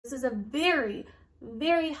This is a very,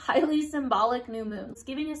 very highly symbolic new moon. It's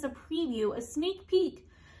giving us a preview, a sneak peek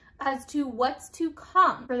as to what's to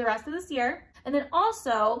come for the rest of this year, and then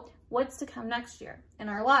also what's to come next year in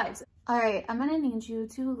our lives. All right, I'm gonna need you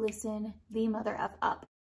to listen the mother F up.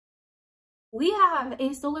 We have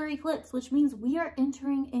a solar eclipse, which means we are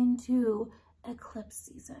entering into eclipse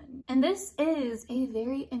season. And this is a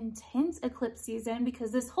very intense eclipse season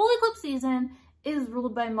because this whole eclipse season is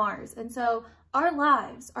ruled by Mars. And so our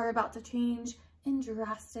lives are about to change in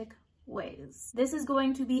drastic ways. This is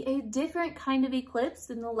going to be a different kind of eclipse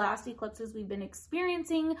than the last eclipses we've been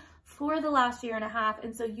experiencing for the last year and a half.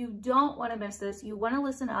 And so you don't want to miss this. You want to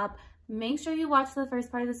listen up. Make sure you watch the first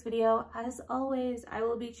part of this video. As always, I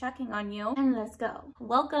will be checking on you, and let's go.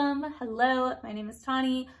 Welcome. Hello, my name is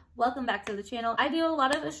Tawny. Welcome back to the channel. I do a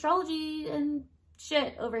lot of astrology and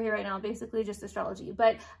shit over here right now, basically just astrology,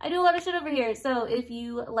 but I do a lot of shit over here. So if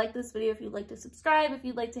you like this video, if you'd like to subscribe, if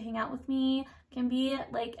you'd like to hang out with me, can be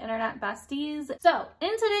like internet besties. So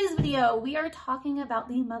in today's video, we are talking about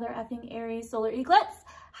the mother effing Aries solar eclipse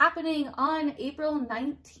happening on April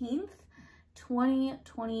 19th,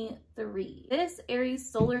 2023. This Aries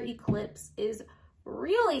solar eclipse is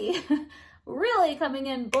really really coming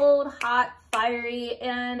in bold, hot, fiery,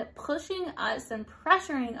 and pushing us and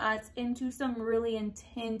pressuring us into some really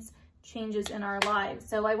intense changes in our lives.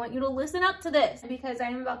 So I want you to listen up to this because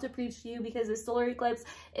I'm about to preach to you, because this solar eclipse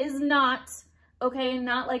is not, okay,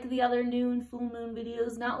 not like the other new and full moon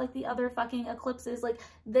videos, not like the other fucking eclipses. Like,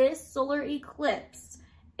 this solar eclipse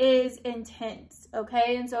is intense,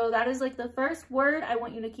 okay? And so that is like the first word I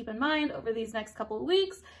want you to keep in mind over these next couple of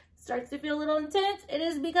weeks. Starts to feel a little intense, it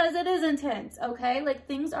is because it is intense, okay? Like,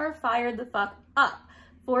 things are fired the fuck up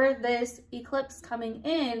for this eclipse coming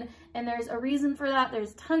in, and there's a reason for that.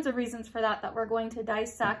 There's tons of reasons for that that we're going to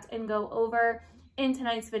dissect and go over in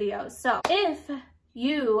tonight's video. So if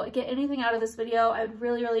you get anything out of this video, I would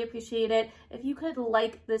really, really appreciate it if you could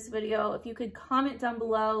like this video, if you could comment down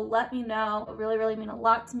below, let me know. It would really, really mean a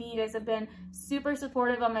lot to me. You guys have been super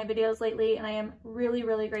supportive on my videos lately, and I am really,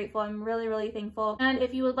 really grateful. I'm really, really thankful. And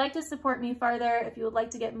if you would like to support me farther, if you would like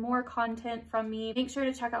to get more content from me, make sure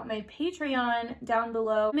to check out my Patreon down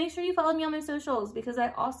below. Make sure you follow me on my socials, because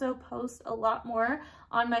I also post a lot more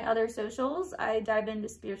on my other socials. I dive into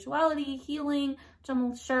spirituality, healing, which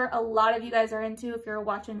I'm sure a lot of you guys are into if you're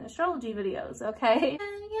watching astrology videos, okay? Go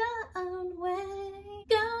your own way,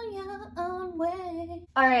 go your own way.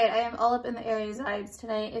 All right, I am all up in the Aries vibes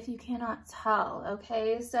tonight, if you cannot tell,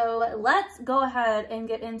 okay? So let's go ahead and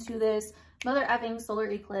get into this mother effing solar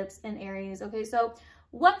eclipse in Aries, okay? So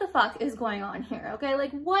what the fuck is going on here, okay?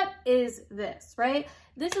 Like, what is this, right?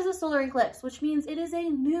 This is a solar eclipse, which means it is a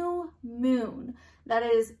new moon that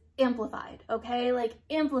is amplified, okay? Like,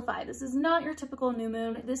 amplified. This is not your typical new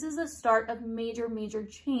moon. This is the start of major, major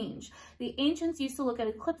change. The ancients used to look at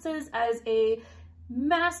eclipses as a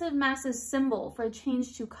massive, massive symbol for a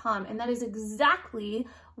change to come. And that is exactly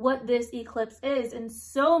what this eclipse is in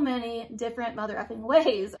so many different mother effing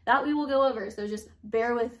ways that we will go over. So just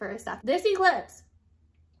bear with for a sec. This eclipse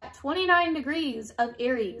at 29 degrees of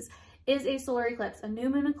Aries is a solar eclipse, a new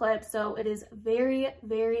moon eclipse. So it is very,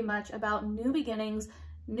 very much about new beginnings,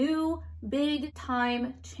 new big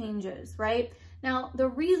time changes, right? Now, the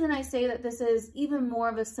reason I say that this is even more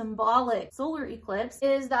of a symbolic solar eclipse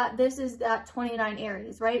is that this is that 29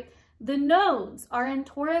 Aries, right? The nodes are in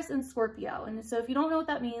Taurus and Scorpio. And so if you don't know what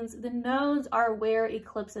that means, the nodes are where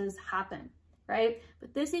eclipses happen, right?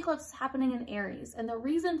 But this eclipse is happening in Aries. And the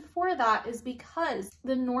reason for that is because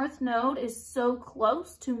the North Node is so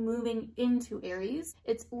close to moving into Aries.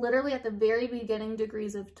 It's literally at the very beginning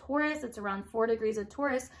degrees of Taurus. It's around 4 degrees of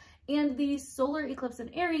Taurus. And the solar eclipse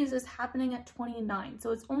in Aries is happening at 29.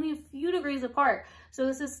 So it's only a few degrees apart. So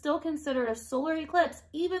this is still considered a solar eclipse,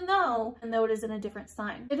 even though it is in a different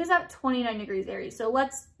sign. It is at 29 degrees Aries. So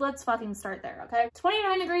let's fucking start there, okay?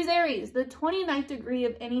 29 degrees Aries. The 29th degree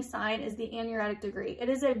of any sign is the anaretic degree. It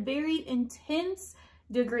is a very intense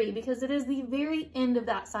degree because it is the very end of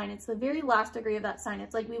that sign. It's the very last degree of that sign.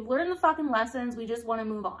 It's like we've learned the fucking lessons. We just want to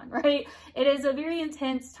move on, right? It is a very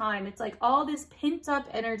intense time. It's like all this pent up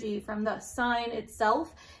energy from the sign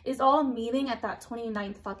itself is all meeting at that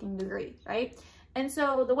 29th fucking degree, right? And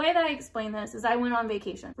so the way that I explain this is I went on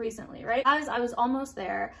vacation recently, right? As I was almost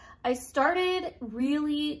there, I started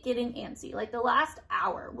really getting antsy. Like, the last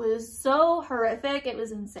hour was so horrific. It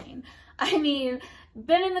was insane. I mean,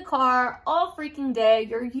 been in the car all freaking day.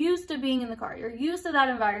 You're used to being in the car. You're used to that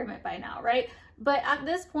environment by now, right? But at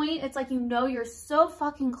this point, it's like, you know, you're so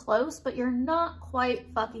fucking close, but you're not quite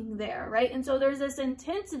fucking there, right? And so there's this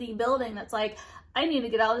intensity building that's like, I need to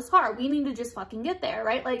get out of this car. We need to just fucking get there,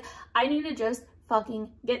 right? Like, I need to just fucking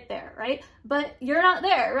get there, right? But you're not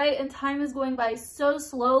there, right? And time is going by so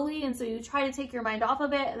slowly, and so you try to take your mind off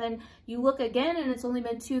of it, and then you look again and it's only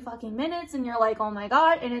been 2 fucking minutes and you're like, oh my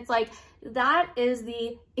god. And it's like, that is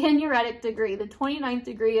the anuretic degree, the 29th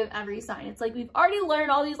degree of every sign. It's like, we've already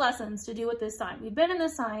learned all these lessons to do with this sign. We've been in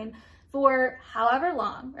this sign for however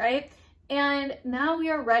long, right? And now we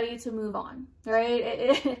are ready to move on,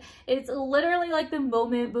 right? It's literally like the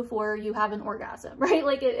moment before you have an orgasm, right?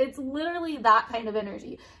 Like it's literally that kind of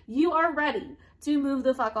energy. You are ready to move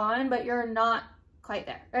the fuck on, but you're not quite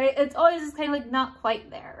there, right? It's always just kind of like not quite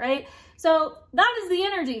there, right? So that is the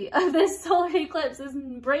energy of this solar eclipse, this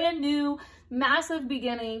brand new, massive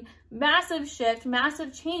beginning, massive shift,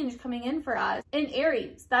 massive change coming in for us in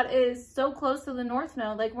Aries. That is so close to the North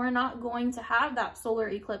Node. Like, we're not going to have that solar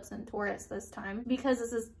eclipse in Taurus this time, because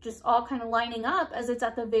this is just all kind of lining up as it's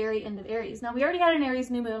at the very end of Aries. Now, we already had an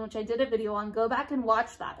Aries new moon, which I did a video on. Go back and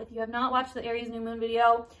watch that. If you have not watched the Aries new moon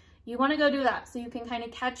video, you want to go do that so you can kind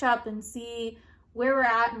of catch up and see where we're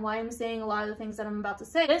at and why I'm saying a lot of the things that I'm about to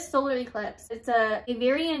say. This solar eclipse, it's a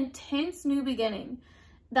very intense new beginning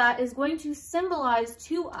that is going to symbolize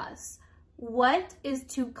to us what is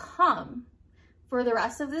to come for the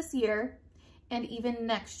rest of this year and even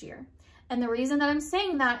next year. And the reason that I'm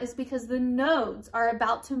saying that is because the nodes are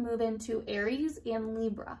about to move into Aries and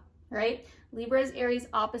Libra, right? Libra is Aries'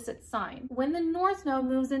 opposite sign. When the North Node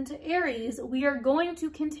moves into Aries, we are going to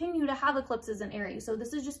continue to have eclipses in Aries. So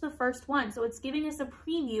this is just the first one. So it's giving us a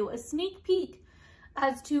preview, a sneak peek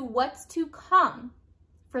as to what's to come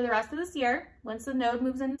for the rest of this year once the node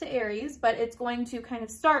moves into Aries, but it's going to kind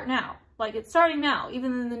of start now. Like, it's starting now,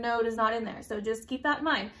 even though the node is not in there. So just keep that in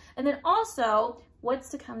mind. And then also what's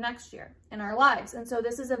to come next year in our lives. And so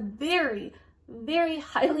this is a very, very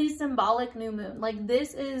highly symbolic new moon. Like,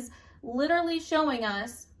 this is literally showing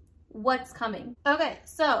us what's coming. Okay,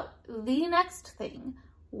 so the next thing,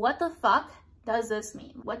 what the fuck does this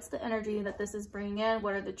mean? What's the energy that this is bringing in?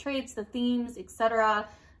 What are the traits, the themes, etc.,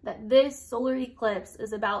 that this solar eclipse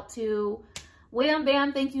is about to wham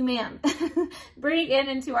bam thank you ma'am bring in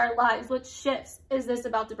into our lives? What shifts is this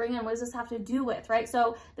about to bring in? What does this have to do with, right?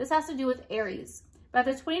 So this has to do with Aries. But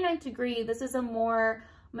at the 29th degree, this is a more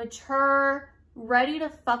mature, ready to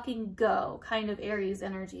fucking go kind of Aries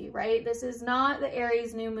energy, right? This is not the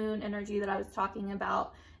Aries new moon energy that I was talking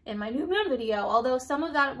about in my new moon video, although some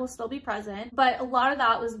of that will still be present, but a lot of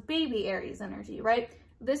that was baby Aries energy, right?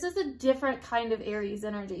 This is a different kind of Aries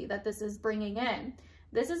energy that this is bringing in.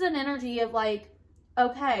 This is an energy of like,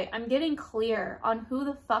 okay, I'm getting clear on who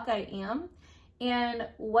the fuck I am and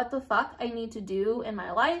what the fuck I need to do in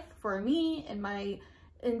my life for me and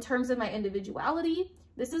in terms of my individuality.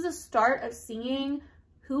 This is a start of seeing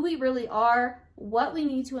who we really are, what we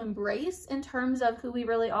need to embrace in terms of who we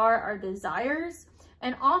really are, our desires,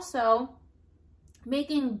 and also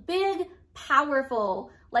making big,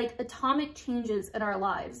 powerful, like atomic changes in our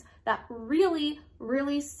lives that really,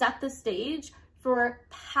 really set the stage for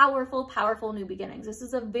powerful, powerful new beginnings. This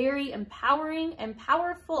is a very empowering and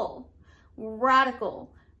powerful,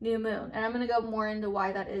 radical new moon. And I'm going to go more into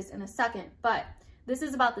why that is in a second. But this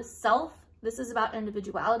is about the self. This is about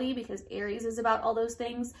individuality, because Aries is about all those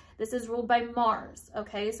things. This is ruled by Mars,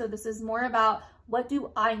 okay? So this is more about, what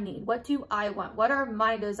do I need? What do I want? What are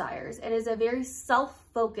my desires? It is a very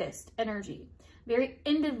self-focused energy, very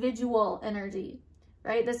individual energy,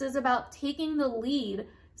 right? This is about taking the lead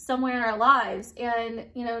somewhere in our lives and,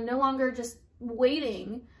 you know, no longer just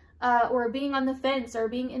waiting or being on the fence or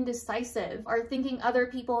being indecisive or thinking other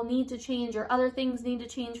people need to change or other things need to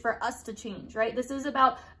change for us to change, right? This is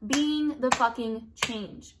about being the fucking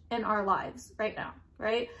change in our lives right now,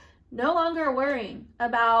 right? No longer worrying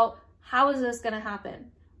about how is this going to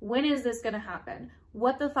happen? When is this going to happen?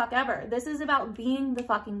 What the fuck ever. This is about being the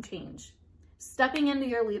fucking change. Stepping into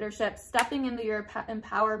your leadership, stepping into your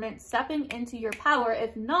empowerment, stepping into your power.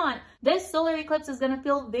 If not, this solar eclipse is going to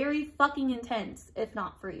feel very fucking intense, if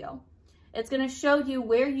not for you. It's going to show you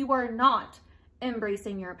where you are not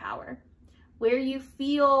embracing your power, where you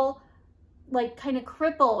feel like kind of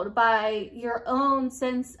crippled by your own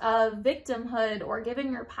sense of victimhood or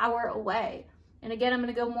giving your power away. And again, I'm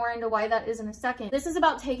going to go more into why that is in a second. This is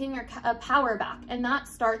about taking your power back, and that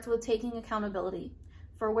starts with taking accountability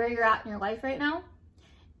for where you're at in your life right now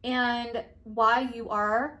and why you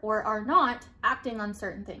are or are not acting on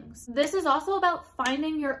certain things. This is also about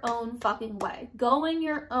finding your own fucking way, going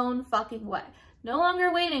your own fucking way. No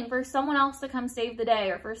longer waiting for someone else to come save the day,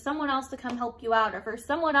 or for someone else to come help you out, or for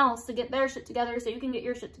someone else to get their shit together so you can get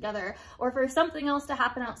your shit together, or for something else to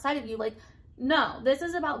happen outside of you. Like, no, this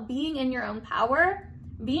is about being in your own power,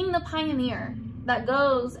 being the pioneer that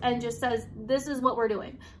goes and just says, this is what we're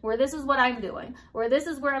doing, or this is what I'm doing, or this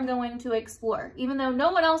is where I'm going to explore. Even though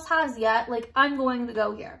no one else has yet, like, I'm going to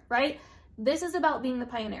go here, right? This is about being the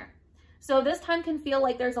pioneer. So this time can feel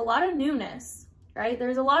like there's a lot of newness, right?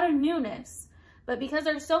 There's a lot of newness. But because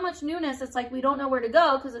there's so much newness, it's like we don't know where to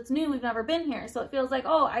go because it's new, we've never been here. So it feels like,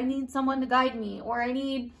 oh, I need someone to guide me, or I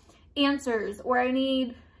need answers, or I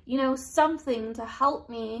need, you know, something to help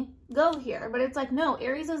me go here. But it's like, no,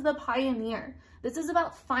 Aries is the pioneer. This is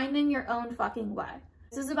about finding your own fucking way.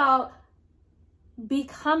 This is about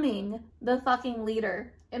becoming the fucking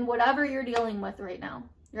leader in whatever you're dealing with right now,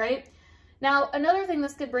 right? Now, another thing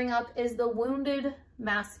this could bring up is the wounded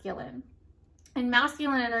masculine. And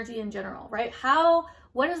masculine energy in general, right?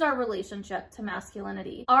 What is our relationship to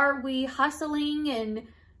masculinity? Are we hustling and,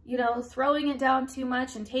 you know, throwing it down too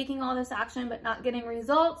much and taking all this action but not getting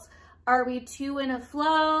results? Are we too in a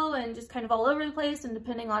flow and just kind of all over the place and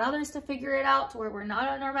depending on others to figure it out to where we're not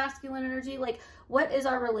on our masculine energy? Like, what is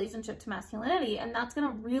our relationship to masculinity? And that's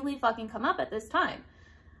gonna really fucking come up at this time.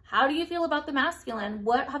 How do you feel about the masculine?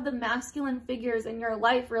 What have the masculine figures in your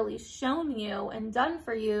life really shown you and done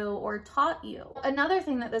for you or taught you? Another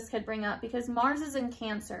thing that this could bring up, because Mars is in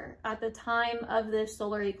Cancer at the time of this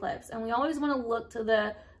solar eclipse, and we always want to look to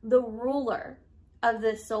the ruler of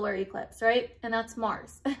this solar eclipse, right? And that's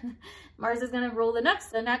Mars. Mars is going to rule the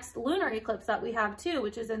next lunar eclipse that we have too,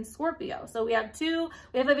 which is in Scorpio. So we have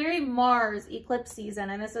a very Mars eclipse season,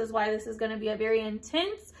 and this is why this is going to be a very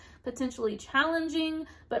intense, potentially challenging,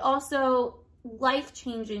 but also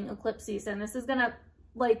life-changing eclipse season. This is gonna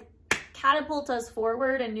like catapult us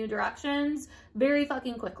forward in new directions very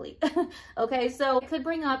fucking quickly. Okay, so it could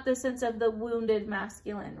bring up the sense of the wounded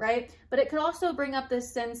masculine, right? But it could also bring up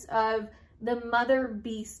this sense of the mother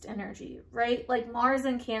beast energy, right? Like Mars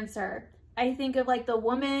and Cancer. I think of like the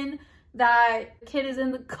woman that kid is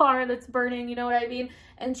in the car that's burning, you know what I mean?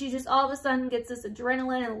 And she just all of a sudden gets this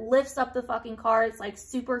adrenaline and lifts up the fucking car. It's like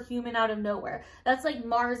superhuman out of nowhere. That's like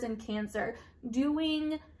Mars and Cancer,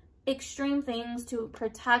 doing extreme things to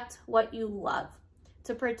protect what you love,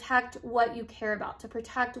 to protect what you care about, to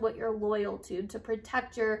protect what you're loyal to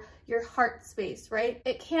protect your heart space, right?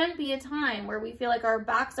 It can be a time where we feel like our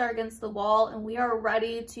backs are against the wall and we are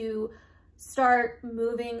ready to start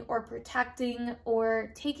moving or protecting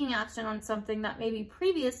or taking action on something that maybe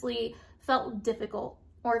previously felt difficult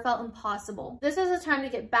or felt impossible. This is a time to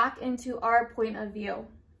get back into our point of view,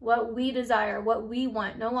 what we desire, what we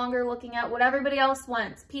want, no longer looking at what everybody else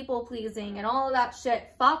wants, people pleasing and all of that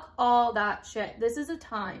shit. Fuck all that shit. This is a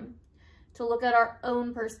time to look at our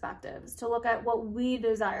own perspectives, to look at what we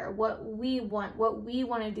desire, what we want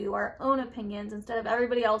to do, our own opinions instead of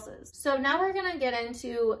everybody else's. So now we're gonna get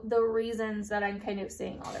into the reasons that I'm kind of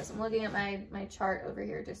saying all this. I'm looking at my chart over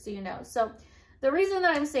here just so you know. So the reason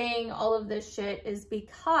that I'm saying all of this shit is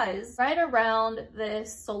because right around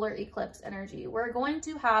this solar eclipse energy, we're going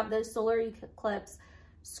to have this solar eclipse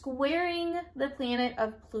squaring the planet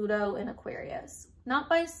of Pluto in Aquarius. Not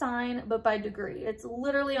by sign, but by degree. It's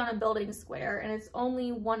literally on a building square and it's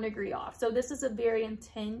only 1 degree off. So this is a very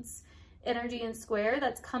intense energy and square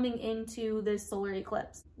that's coming into this solar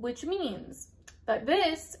eclipse, which means that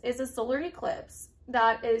this is a solar eclipse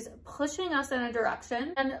that is pushing us in a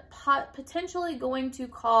direction and potentially going to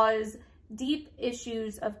cause deep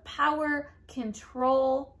issues of power,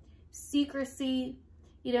 control, secrecy,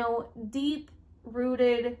 you know, deep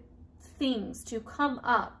rooted things to come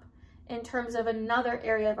up in terms of another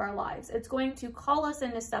area of our lives. It's going to call us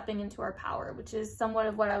into stepping into our power, which is somewhat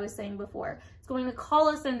of what I was saying before. It's going to call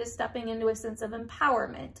us into stepping into a sense of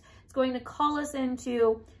empowerment. It's going to call us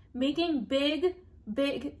into making big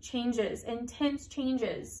changes, intense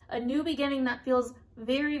changes, a new beginning that feels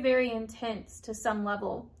very, very intense to some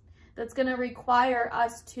level. That's going to require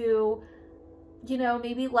us to, you know,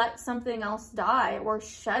 maybe let something else die or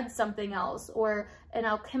shed something else, or an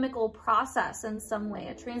alchemical process in some way,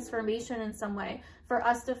 a transformation in some way for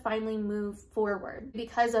us to finally move forward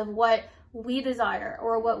because of what we desire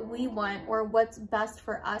or what we want or what's best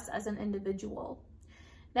for us as an individual.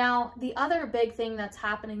 Now, the other big thing that's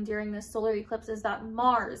happening during this solar eclipse is that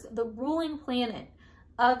Mars, the ruling planet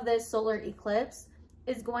of this solar eclipse,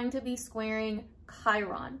 is going to be squaring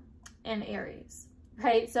Chiron in Aries,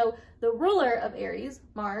 right? So the ruler of Aries,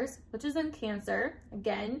 Mars, which is in Cancer,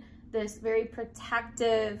 again, this very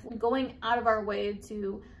protective, going out of our way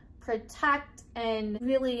to protect and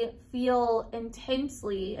really feel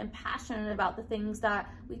intensely and passionate about the things that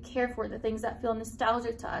we care for, the things that feel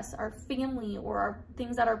nostalgic to us, our family, or our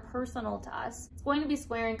things that are personal to us. It's going to be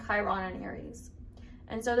squaring Chiron and Aries.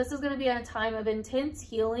 And so this is going to be at a time of intense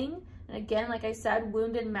healing. And again, like I said,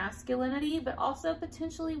 wounded masculinity, but also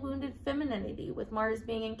potentially wounded femininity with Mars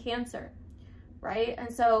being in Cancer, right?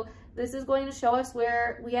 And so this is going to show us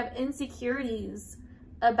where we have insecurities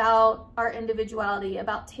about our individuality,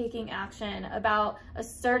 about taking action, about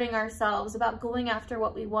asserting ourselves, about going after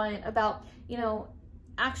what we want, about, you know,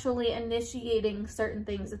 actually initiating certain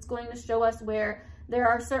things. It's going to show us where there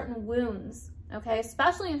are certain wounds, okay?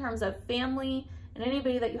 Especially in terms of family and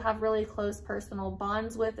anybody that you have really close personal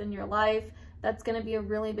bonds with in your life. That's going to be a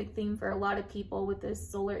really big theme for a lot of people with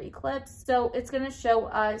this solar eclipse. So it's going to show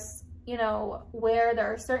us, you know, where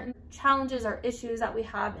there are certain challenges or issues that we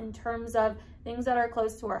have in terms of things that are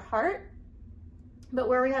close to our heart, but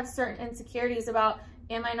where we have certain insecurities about,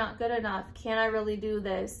 am I not good enough? Can I really do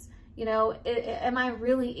this? You know, am I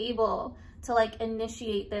really able to like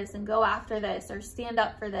initiate this and go after this or stand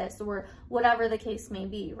up for this or whatever the case may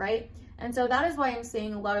be, right? And so that is why I'm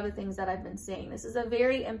saying a lot of the things that I've been saying. This is a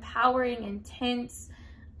very empowering, intense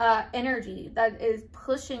energy that is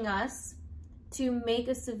pushing us to make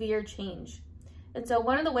a severe change. And so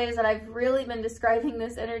one of the ways that I've really been describing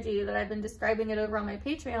this energy, that I've been describing it over on my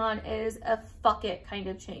Patreon, is a fuck it kind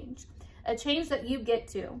of change. A change that you get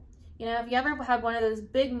to. You know, have you ever had one of those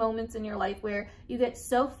big moments in your life where you get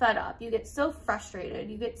so fed up, you get so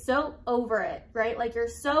frustrated, you get so over it, right? Like you're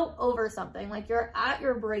so over something, like you're at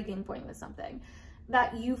your breaking point with something,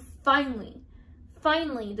 that you finally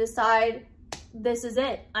decide, this is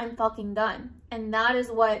it, I'm fucking done. And that is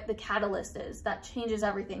what the catalyst is. That changes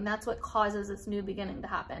everything. That's what causes this new beginning to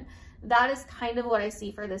happen. That is kind of what I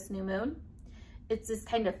see for this new moon. It's this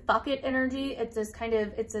kind of fuck it energy. It's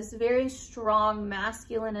this very strong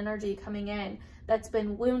masculine energy coming in that's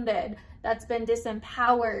been wounded, that's been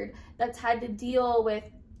disempowered, that's had to deal with,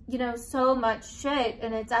 you know, so much shit,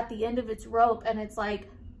 and it's at the end of its rope, and it's like,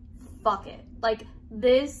 fuck it. Like,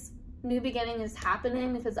 this new beginning is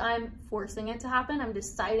happening because I'm forcing it to happen. I'm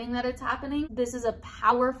deciding that it's happening. This is a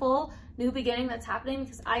powerful new beginning that's happening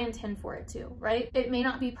because I intend for it to, right? It may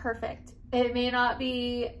not be perfect. It may not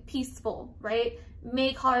be peaceful, right? It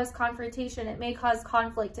may cause confrontation. It may cause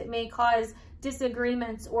conflict. It may cause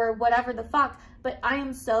disagreements or whatever the fuck, but I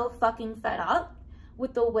am so fucking fed up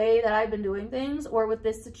with the way that I've been doing things, or with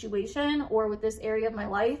this situation, or with this area of my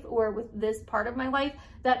life, or with this part of my life,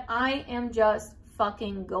 that I am just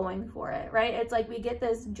fucking going for it, right? It's like we get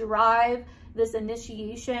this drive, this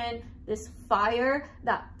initiation, this fire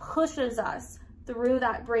that pushes us through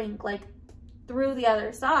that brink, like through the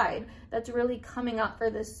other side, that's really coming up for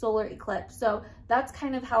this solar eclipse. So that's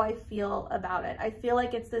kind of how I feel about it. I feel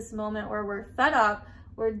like it's this moment where we're fed up,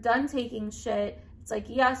 we're done taking shit. It's like,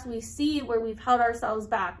 yes, we see where we've held ourselves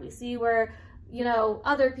back. We see where, you know,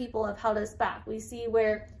 other people have held us back. We see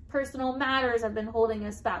where personal matters have been holding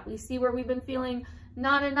us back. We see where we've been feeling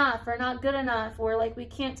not enough or not good enough, or like we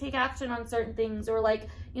can't take action on certain things, or like,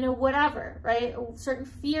 you know, whatever, right? Certain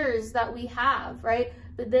fears that we have, right?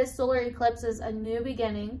 But this solar eclipse is a new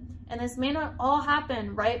beginning, and this may not all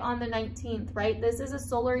happen right on the 19th, right? This is a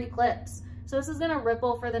solar eclipse. So this is going to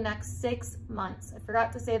ripple for the next 6 months. I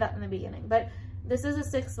forgot to say that in the beginning, but this is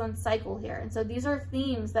a 6-month cycle here. And so these are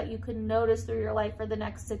themes that you could notice through your life for the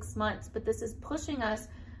next 6 months, but this is pushing us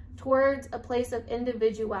towards a place of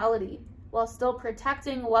individuality while still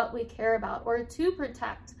protecting what we care about, or to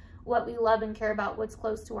protect what we love and care about, what's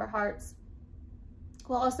close to our hearts,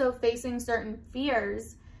 while also facing certain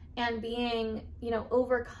fears and being, you know,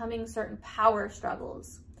 overcoming certain power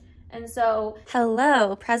struggles. And so,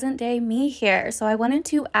 hello, present day me here. So I wanted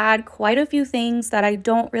to add quite a few things that I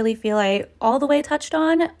don't really feel I all the way touched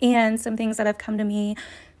on, and some things that have come to me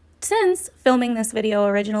since filming this video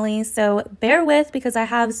originally, so bear with because I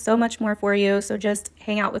have so much more for you, so just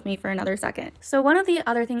hang out with me for another second. So one of the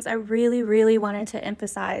other things I really wanted to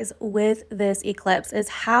emphasize with this eclipse is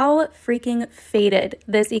how freaking fated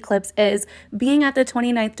this eclipse is. Being at the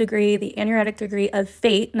 29th degree, the anaretic degree of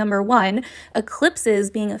fate, number one,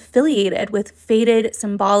 eclipses being affiliated with fated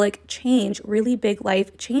symbolic change, really big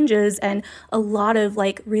life changes, and a lot of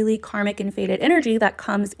like really karmic and fated energy that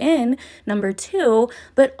comes in, number two,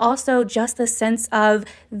 but also just the sense of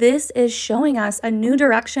this is showing us a new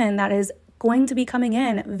direction that is going to be coming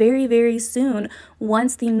in very soon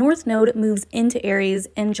once the North Node moves into Aries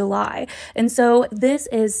in July. And so this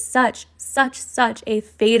is such a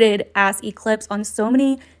fated ass eclipse on so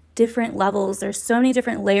many different levels. There's so many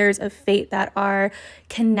different layers of fate that are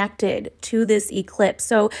connected to this eclipse.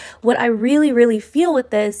 So what I really, really feel with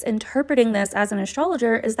this, interpreting this as an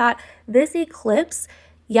astrologer, is that this eclipse,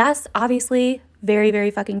 yes, obviously very, very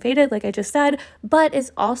fucking fated, like I just said, but it's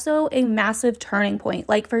also a massive turning point.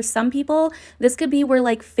 Like for some people, this could be where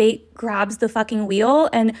like fate grabs the fucking wheel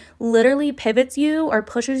and literally pivots you or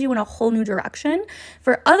pushes you in a whole new direction.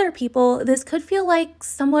 For other people, this could feel like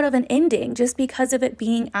somewhat of an ending just because of it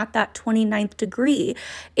being at that 29th degree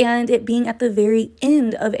and it being at the very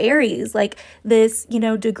end of Aries, like this, you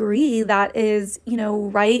know, degree that is, you know,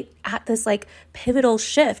 right at this like pivotal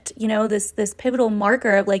shift, you know, this pivotal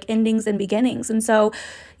marker of like endings and beginnings. And so,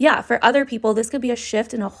 yeah, for other people, this could be a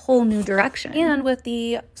shift in a whole new direction. And with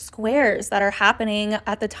the squares that are happening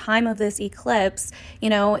at the time of this eclipse, you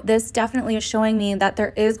know, this definitely is showing me that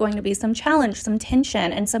there is going to be some challenge, some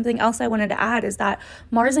tension. And something else I wanted to add is that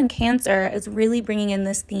Mars in Cancer is really bringing in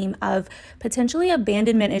this theme of potentially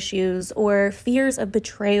abandonment issues or fears of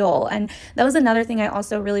betrayal. And that was another thing I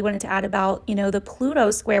also really wanted to add about, you know, the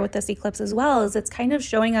Pluto square with this eclipse as well, is it's kind of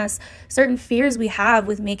showing us certain fears we have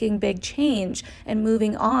with making big change and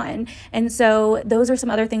moving on. And so those are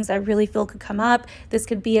some other things that I really feel could come up. This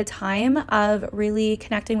could be a time of really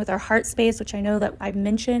connecting with our heart space, which I know that I've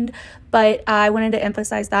mentioned, but I wanted to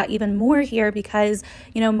emphasize that even more here because,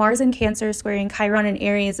 you know, Mars in Cancer squaring Chiron in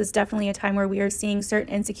Aries is definitely a time where we are seeing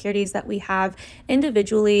certain insecurities that we have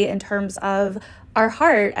individually in terms of our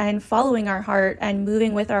heart and following our heart and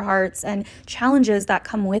moving with our hearts and challenges that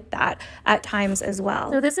come with that at times as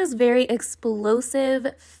well. So this is very explosive,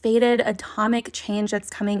 fated, atomic change that's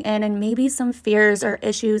coming in, and maybe some fears or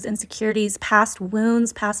issues, insecurities, past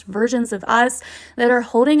wounds, past versions of us that are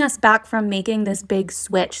holding us back from making this big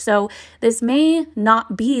switch. So this may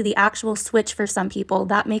not be the actual switch for some people.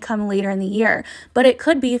 That may come later in the year, but it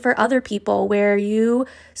could be for other people where you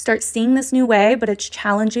start seeing this new way, but it's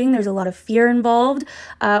challenging. There's a lot of fear involved.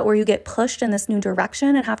 Or you get pushed in this new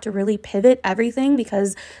direction and have to really pivot everything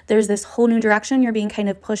because there's this whole new direction you're being kind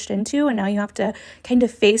of pushed into, and now you have to kind of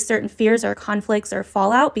face certain fears or conflicts or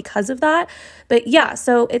fallout because of that. But yeah,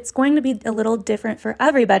 so it's going to be a little different for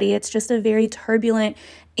everybody. It's just a very turbulent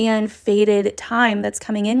and fated time that's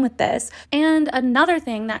coming in with this. And another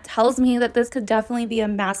thing that tells me that this could definitely be a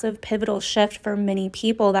massive pivotal shift for many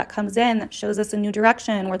people that comes in, that shows us a new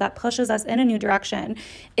direction or that pushes us in a new direction,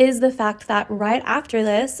 is the fact that right after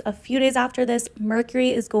this, a few days after this,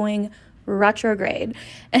 Mercury is going retrograde.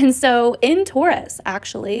 And so in Taurus,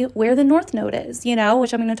 actually, where the North Node is, you know,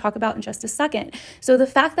 which I'm going to talk about in just a second. So the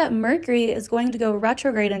fact that Mercury is going to go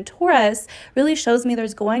retrograde in Taurus really shows me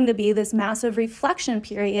there's going to be this massive reflection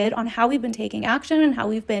period on how we've been taking action and how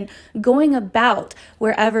we've been going about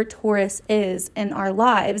wherever Taurus is in our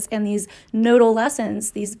lives. And these nodal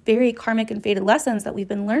lessons, these very karmic and fated lessons that we've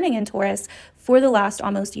been learning in Taurus for the last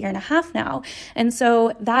almost year and a half now. And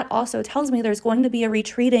so that also tells me there's going to be a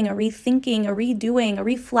retreating, a rethinking, a redoing, a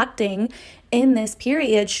reflecting in this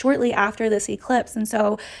period shortly after this eclipse. And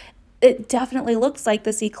so it definitely looks like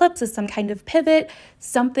this eclipse is some kind of pivot.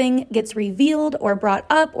 Something gets revealed or brought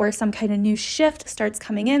up, or some kind of new shift starts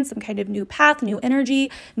coming in, some kind of new path, new energy,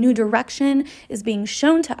 new direction is being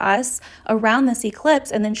shown to us around this eclipse.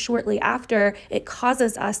 And then shortly after, it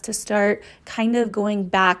causes us to start kind of going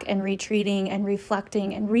back and retreating and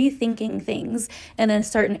reflecting and rethinking things in a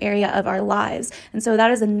certain area of our lives. And so that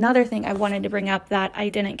is another thing I wanted to bring up that I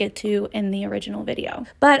didn't get to in the original video.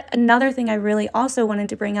 But another thing I really also wanted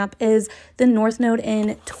to bring up is the North Node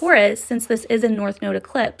in Taurus, since this is a North Node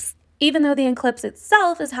eclipse. Even though the eclipse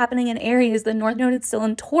itself is happening in Aries, the North Node is still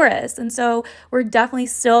in Taurus. And so we're definitely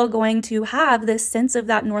still going to have this sense of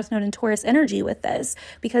that North Node and Taurus energy with this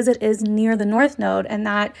because it is near the North Node, and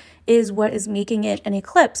that is what is making it an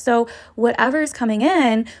eclipse. So whatever is coming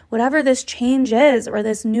in, whatever this change is, or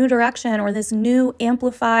this new direction, or this new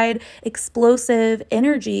amplified, explosive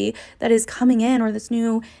energy that is coming in, or this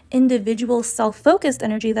new individual self-focused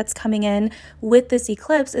energy that's coming in with this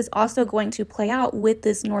eclipse is also going to play out with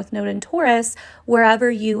this North Node in Taurus, wherever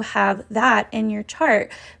you have that in your chart.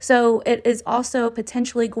 So it is also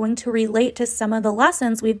potentially going to relate to some of the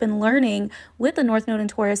lessons we've been learning with the North Node in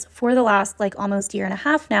Taurus for the last like almost year and a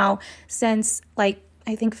half now, since like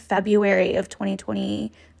I think February of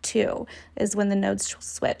 2022 is when the nodes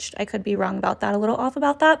switched. I could be wrong about that, a little off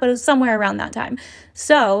about that, but it was somewhere around that time.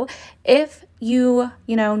 So if you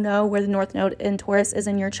know where the North Node in Taurus is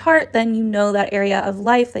in your chart, then you know that area of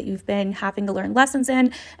life that you've been having to learn lessons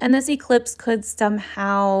in, and this eclipse could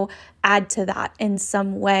somehow add to that in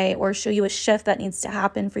some way or show you a shift that needs to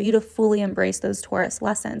happen for you to fully embrace those Taurus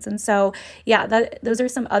lessons. And so, yeah, those are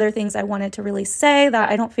some other things I wanted to really say that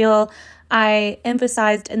I don't feel I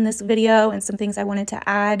emphasized in this video, and some things I wanted to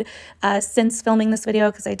add since filming this video,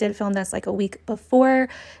 because I did film this like a week before.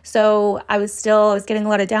 So I was getting a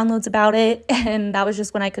lot of downloads about it, and that was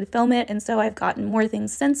just when I could film it. And so I've gotten more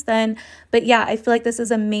things since then. But yeah, I feel like this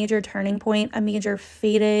is a major turning point, a major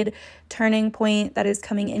fated turning point that is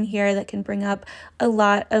coming in here that can bring up a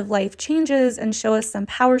lot of life changes and show us some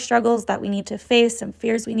power struggles that we need to face, some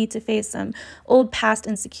fears we need to face, some old past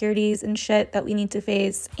insecurities and shit that we need to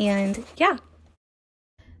face. And yeah,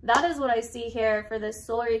 that is what I see here for this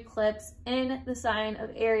solar eclipse in the sign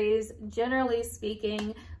of Aries, generally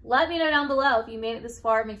speaking. Let me know down below if you made it this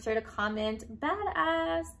far. Make sure to comment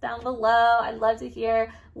badass down below. I'd love to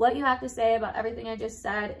hear what you have to say about everything I just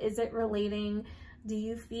said. Is it relating? Do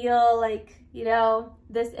you feel like,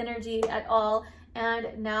 this energy at all?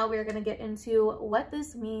 And now we're going to get into what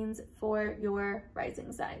this means for your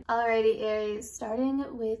rising sign. Alrighty, Aries, starting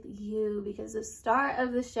with you, because the star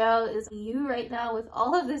of the show is you right now with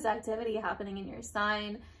all of this activity happening in your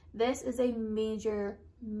sign. This is a major,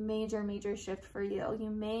 major, major shift for you.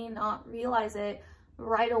 You may not realize it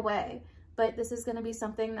right away, but this is going to be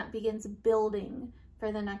something that begins building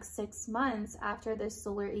for the next 6 months after this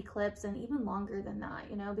solar eclipse, and even longer than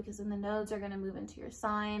that, because then the nodes are going to move into your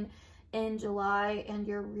sign in July, and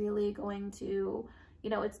you're really going to,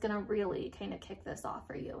 it's going to really kind of kick this off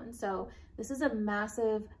for you. And so this is a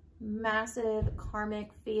massive, massive karmic,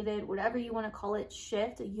 fated, whatever you want to call it,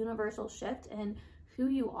 shift, a universal shift in who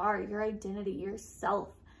you are, your identity, yourself,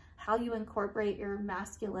 how you incorporate your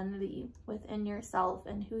masculinity within yourself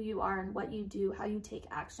and who you are and what you do, how you take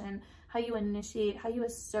action, how you initiate, how you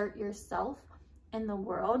assert yourself in the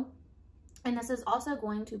world. And this is also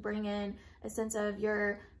going to bring in a sense of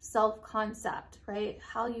your self-concept, right?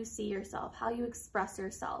 How you see yourself, how you express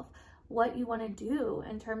yourself, what you want to do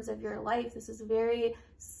in terms of your life. This is very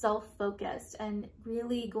self-focused and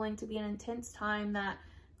really going to be an intense time that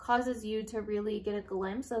causes you to really get a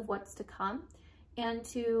glimpse of what's to come, and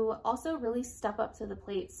to also really step up to the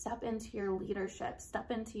plate, step into your leadership, step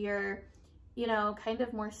into your, kind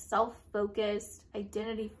of more self-focused,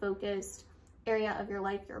 identity-focused area of your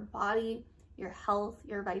life, your body, your health,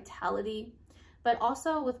 your vitality. But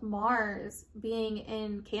also with Mars being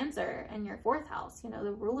in Cancer and your 4th house,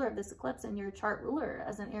 the ruler of this eclipse and your chart ruler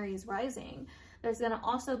as an Aries rising, there's going to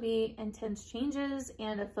also be intense changes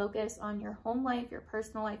and a focus on your home life, your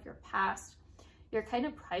personal life, your past, your kind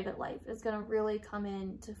of private life is going to really come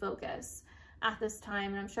into focus at this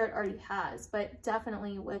time. And I'm sure it already has, but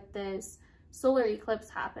definitely with this solar eclipse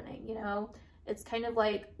happening, it's kind of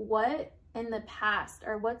like what in the past,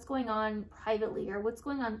 or what's going on privately, or what's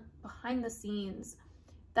going on behind the scenes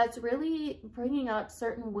that's really bringing up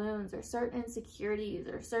certain wounds or certain insecurities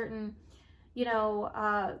or certain,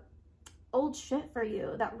 old shit for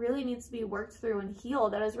you that really needs to be worked through and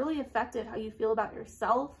healed, that has really affected how you feel about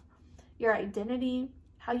yourself, your identity,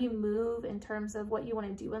 how you move in terms of what you want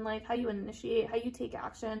to do in life, how you initiate, how you take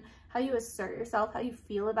action, how you assert yourself, how you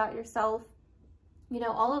feel about yourself.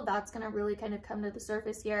 All of that's going to really kind of come to the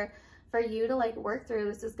surface here for you to work through.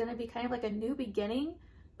 This is going to be kind of like a new beginning,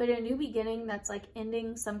 but a new beginning that's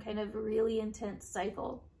ending some kind of really intense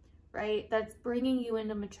cycle, right? That's bringing you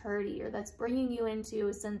into maturity, or that's bringing you into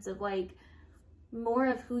a sense of more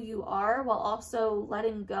of who you are, while also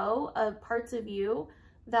letting go of parts of you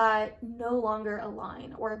that no longer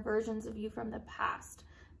align, or versions of you from the past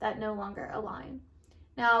that no longer align.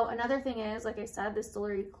 Now, another thing is, like I said, this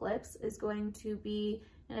solar eclipse is going to be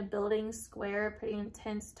in a building square, pretty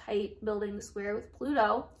intense, tight building square with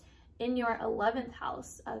Pluto in your 11th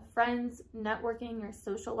house of friends, networking, your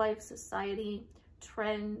social life, society,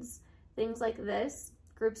 trends, things like this,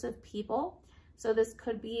 groups of people. So this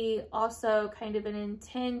could be also kind of an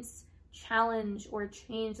intense challenge or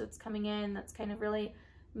change that's coming in, that's kind of really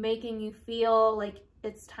making you feel like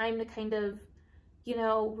it's time to kind of,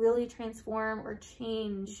 really transform or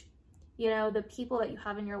change, the people that you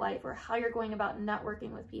have in your life, or how you're going about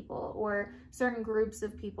networking with people, or certain groups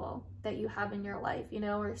of people that you have in your life,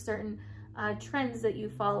 or certain trends that you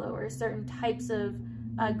follow, or certain types of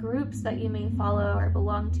groups that you may follow or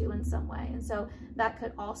belong to in some way. And so that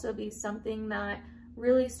could also be something that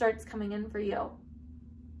really starts coming in for you.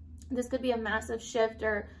 This could be a massive shift,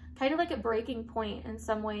 or kind of like a breaking point in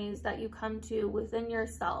some ways that you come to within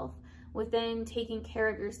yourself, within taking care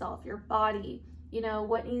of yourself, your body, you know,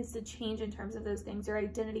 what needs to change in terms of those things, your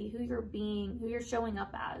identity, who you're being, who you're showing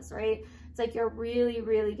up as, right? It's like you're really,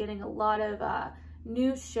 really getting a lot of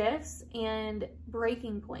new shifts and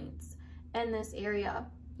breaking points in this area,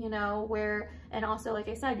 you know, where, and also, like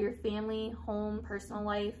I said, your family, home, personal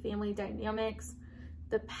life, family dynamics,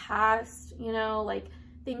 the past, you know, like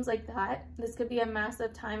things like that. This could be a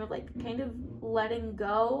massive time of like kind of letting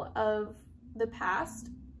go of the past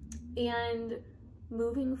and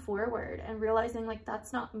moving forward and realizing like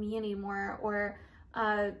that's not me anymore, or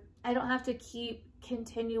I don't have to keep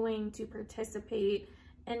continuing to participate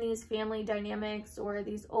in these family dynamics or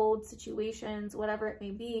these old situations, whatever it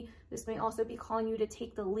may be. This may also be calling you to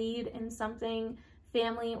take the lead in something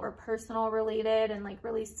family or personal related and like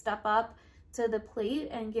really step up to the plate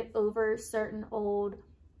and get over certain old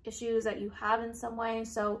issues that you have in some way.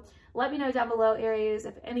 So let me know down below, Aries,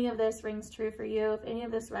 if any of this rings true for you, if any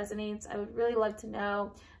of this resonates. I would really love to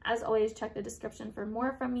know. As always, check the description for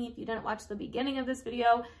more from me. If you didn't watch the beginning of this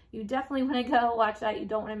video, you definitely want to go watch that. You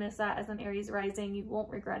don't want to miss that. As an Aries rising, you won't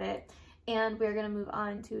regret it. And we're going to move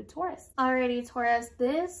on to Taurus. Alrighty, Taurus,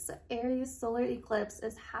 this Aries solar eclipse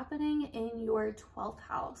is happening in your 12th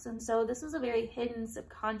house. And so this is a very hidden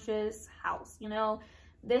subconscious house, you know.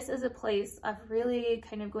 This is a place of really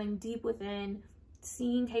kind of going deep within,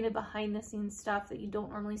 seeing kind of behind the scenes stuff that you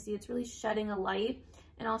don't normally see. It's really shedding a light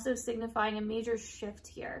and also signifying a major shift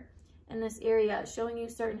here in this area, showing you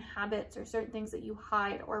certain habits or certain things that you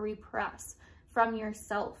hide or repress from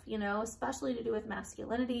yourself, you know, especially to do with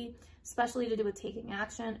masculinity, especially to do with taking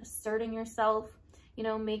action, asserting yourself, you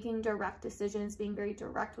know, making direct decisions, being very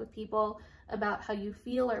direct with people about how you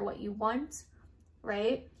feel or what you want,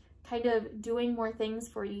 right? Kind of doing more things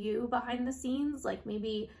for you behind the scenes, like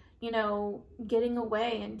maybe, you know, getting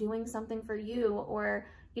away and doing something for you, or,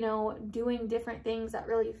 you know, doing different things that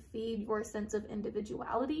really feed your sense of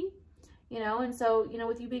individuality, you know. And so, you know,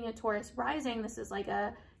 with you being a Taurus rising, this is like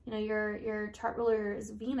a, you know, your chart ruler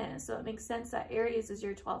is Venus. So it makes sense that Aries is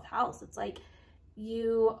your 12th house. It's like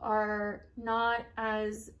you are not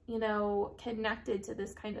as, you know, connected to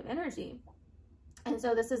this kind of energy. And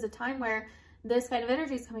so this is a time where this kind of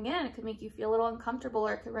energy is coming in. It could make you feel a little uncomfortable,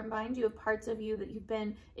 or it could remind you of parts of you that you've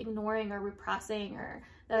been ignoring or repressing, or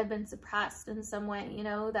that have been suppressed in some way, you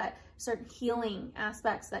know, that certain healing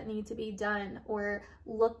aspects that need to be done or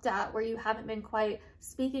looked at, where you haven't been quite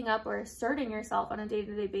speaking up or asserting yourself on a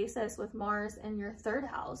day-to-day basis, with Mars in your 3rd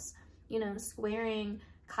house, you know, squaring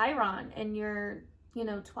Chiron in your, you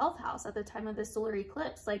know, 12th house at the time of the solar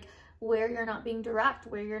eclipse, like where you're not being direct,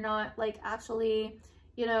 where you're not like actually,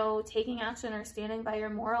 you know, taking action or standing by your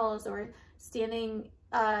morals, or standing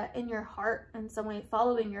in your heart in some way,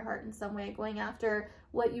 following your heart in some way, going after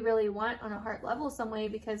what you really want on a heart level some way,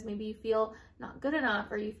 because maybe you feel not good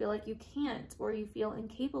enough, or you feel like you can't, or you feel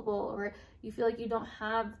incapable, or you feel like you don't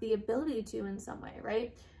have the ability to in some way,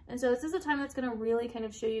 right? And so this is a time that's going to really kind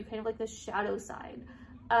of show you kind of like the shadow side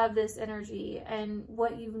of this energy and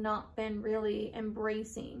what you've not been really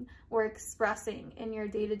embracing or expressing in your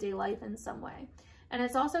day-to-day life in some way. And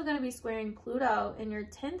it's also going to be squaring Pluto in your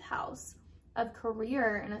 10th house of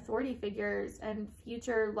career and authority figures and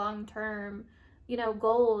future long-term, you know,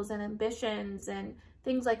 goals and ambitions and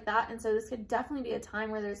things like that. And so this could definitely be a time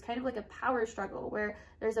where there's kind of like a power struggle, where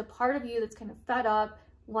there's a part of you that's kind of fed up,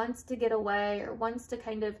 wants to get away, or wants to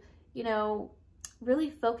kind of, you know, really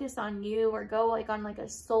focus on you, or go like on like a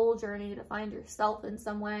soul journey to find yourself in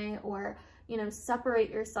some way, or, you know, separate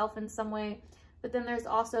yourself in some way. But then there's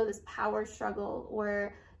also this power struggle,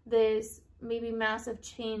 or this maybe massive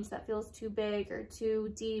change that feels too big or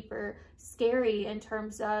too deep or scary in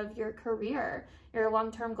terms of your career, your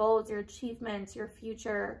long-term goals, your achievements, your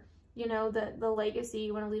future, you know, the legacy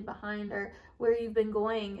you want to leave behind, or where you've been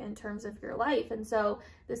going in terms of your life. And so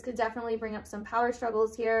this could definitely bring up some power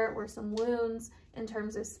struggles here, or some wounds in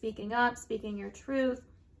terms of speaking up, speaking your truth,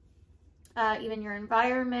 even your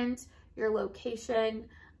environment, your location,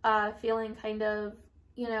 feeling kind of,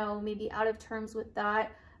 you know, maybe out of terms with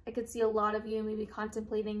that. I could see a lot of you maybe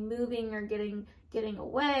contemplating moving, or getting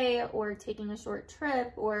away, or taking a short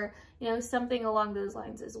trip, or, you know, something along those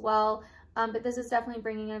lines as well. But this is definitely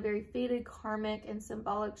bringing in a very fated karmic and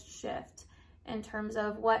symbolic shift in terms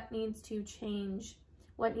of what needs to change,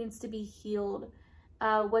 what needs to be healed,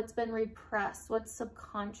 what's been repressed, what's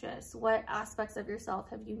subconscious, what aspects of yourself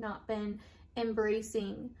have you not been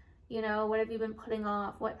embracing, you know, what have you been putting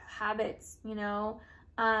off, what habits, you know,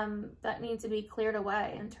 that need to be cleared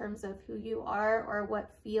away in terms of who you are, or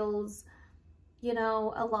what feels, you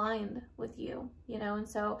know, aligned with you, you know. And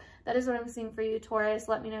so that is what I'm seeing for you, Taurus.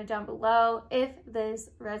 Let me know down below if this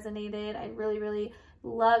resonated. I'd really, really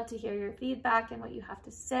Love to hear your feedback and what you have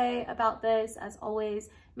to say about this. As always,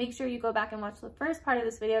 make sure you go back and watch the first part of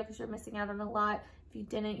this video because you're missing out on a lot. If you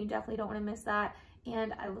didn't, you definitely don't want to miss that.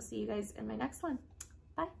 And I will see you guys in my next one.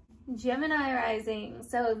 Bye. Gemini rising.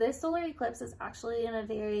 So this solar eclipse is actually in a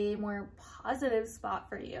very more positive spot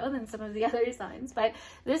for you than some of the other signs, but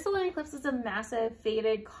this solar eclipse is a massive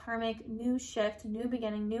fated karmic new shift, new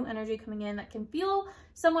beginning, new energy coming in that can feel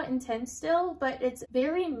somewhat intense still, but it's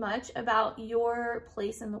very much about your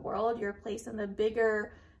place in the world, your place in the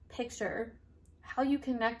bigger picture, how you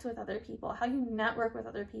connect with other people, how you network with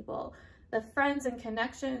other people, the friends and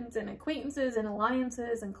connections and acquaintances and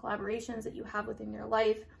alliances and collaborations that you have within your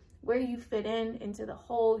life, where you fit in into the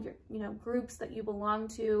whole, your, groups that you belong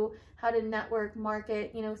to, how to network,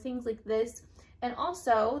 market, things like this. And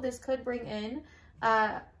also this could bring in,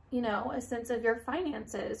 a sense of your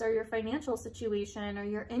finances or your financial situation or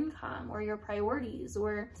your income or your priorities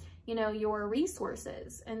or, your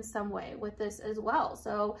resources in some way with this as well.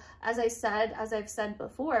 So as I've said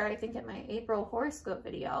before, I think in my April horoscope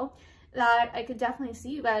video, that I could definitely see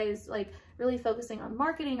you guys like really focusing on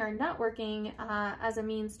marketing or networking as a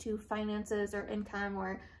means to finances or income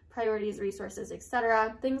or priorities, resources,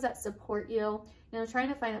 etc. Things that support you, trying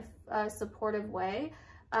to find a supportive way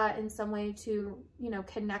in some way to,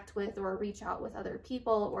 connect with or reach out with other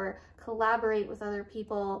people or collaborate with other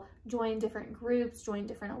people, join different groups, join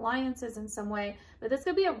different alliances in some way. But this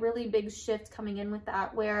could be a really big shift coming in with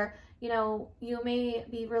that where, you may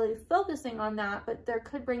be really focusing on that, but it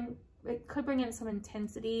could bring in some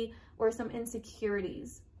intensity or some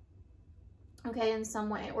insecurities, okay, in some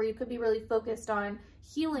way, or you could be really focused on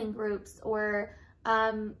healing groups or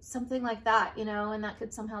something like that, and that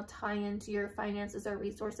could somehow tie into your finances or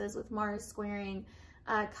resources with Mars squaring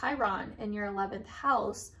Chiron in your 11th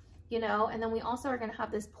house, and then we also are going to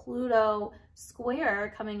have this Pluto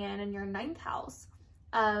square coming in your 9th house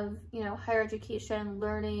of, higher education,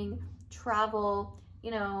 learning, travel,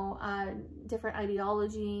 different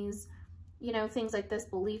ideologies, things like this,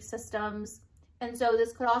 belief systems. And so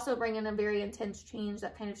this could also bring in a very intense change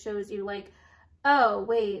that kind of shows you like, oh,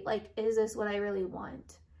 wait, like, is this what I really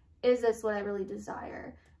want? Is this what I really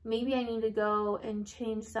desire? Maybe I need to go and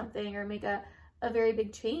change something or make a very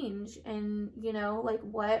big change in, like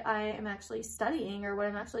what I am actually studying or what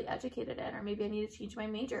I'm actually educated in, or maybe I need to change my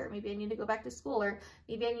major, maybe I need to go back to school, or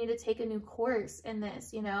maybe I need to take a new course in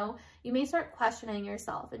this, You may start questioning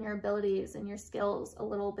yourself and your abilities and your skills a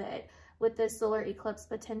little bit with this solar eclipse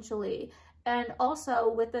potentially. And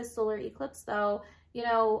also with this solar eclipse though,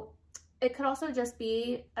 it could also just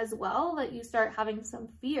be as well that you start having some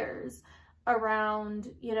fears around,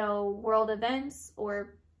 world events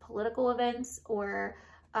or political events or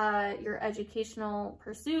your educational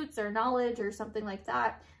pursuits or knowledge or something like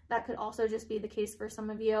that. That could also just be the case for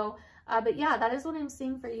some of you. But yeah, that is what I'm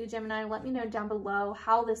seeing for you, Gemini. Let me know down below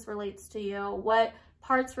how this relates to you, what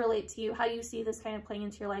parts relate to you, how you see this kind of playing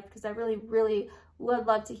into your life, because I really, really would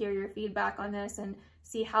love to hear your feedback on this and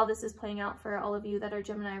see how this is playing out for all of you that are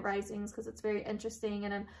Gemini risings, because it's very interesting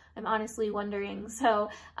and I'm honestly wondering. So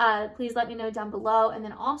please let me know down below. And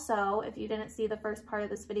then also, if you didn't see the first part of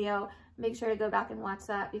this video, make sure to go back and watch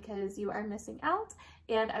that because you are missing out.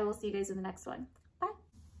 And I will see you guys in the next one. Bye.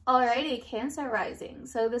 Alrighty, Cancer rising.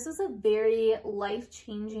 So this is a very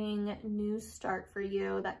life-changing new start for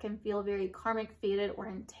you that can feel very karmic, fated, or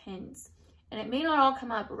intense. And it may not all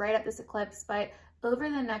come up right at this eclipse, but over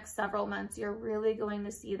the next several months, you're really going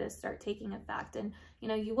to see this start taking effect. And,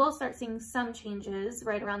 you will start seeing some changes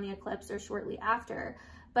right around the eclipse or shortly after.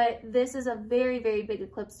 But this is a very, very big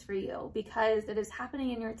eclipse for you because it is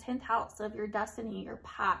happening in your 10th house of your destiny, your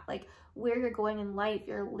path, like where you're going in life,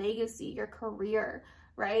 your legacy, your career,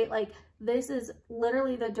 right? Like this is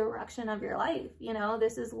literally the direction of your life.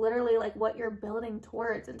 This is literally like what you're building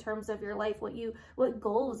towards in terms of your life, what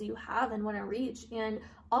goals you have and want to reach. And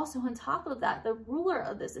also on top of that, the ruler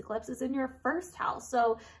of this eclipse is in your 1st house.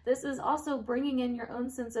 So this is also bringing in your own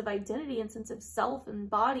sense of identity and sense of self and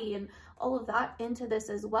body and all of that into this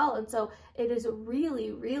as well. And so it is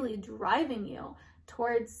really, really driving you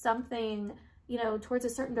towards something, towards a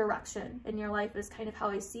certain direction in your life is kind of how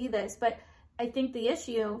I see this. But I think the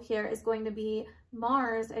issue here is going to be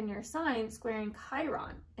Mars and your sign squaring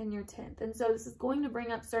Chiron in your 10th. And so this is going to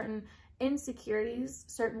bring up certain insecurities,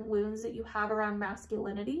 certain wounds that you have around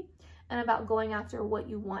masculinity and about going after what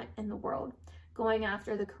you want in the world, going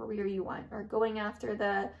after the career you want, or going after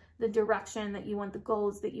the direction that you want, the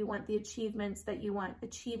goals that you want, the achievements that you want,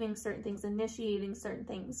 achieving certain things, initiating certain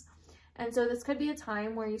things. And so this could be a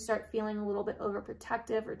time where you start feeling a little bit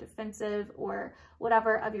overprotective or defensive or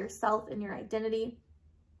whatever of yourself and your identity,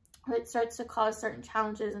 or it starts to cause certain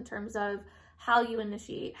challenges in terms of how you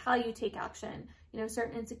initiate, how you take action. You know,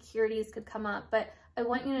 certain insecurities could come up, but I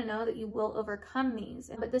want you to know that you will overcome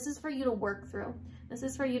these. But this is for you to work through. This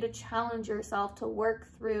is for you to challenge yourself to work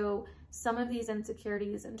through some of these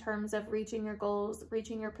insecurities in terms of reaching your goals,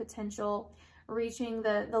 reaching your potential, reaching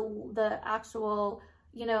the actual,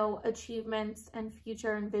 you know, achievements and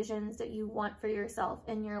future and visions that you want for yourself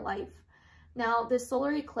in your life. Now, this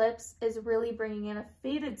solar eclipse is really bringing in a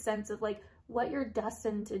fated sense of like what you're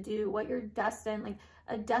destined to do, what you're destined, like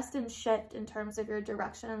a destined shift in terms of your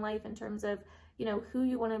direction in life, in terms of, you know, who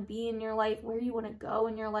you want to be in your life, where you want to go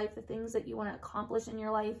in your life, the things that you want to accomplish in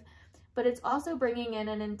your life. But it's also bringing in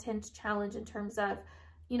an intense challenge in terms of,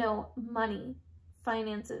 you know, money,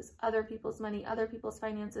 finances, other people's money, other people's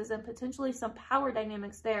finances, and potentially some power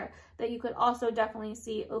dynamics there that you could also definitely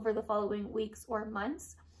see over the following weeks or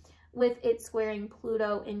months with it squaring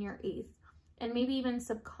Pluto in your 8th. And maybe even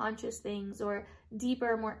subconscious things or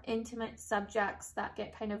deeper, more intimate subjects that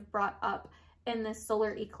get kind of brought up in this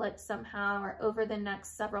solar eclipse somehow or over the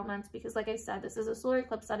next several months. Because like I said, this is a solar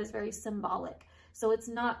eclipse that is very symbolic. So it's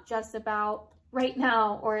not just about right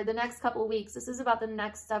now or the next couple of weeks. This is about the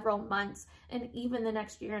next several months and even the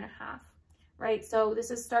next year and a half, right? So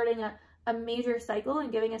this is starting a major cycle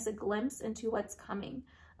and giving us a glimpse into what's coming,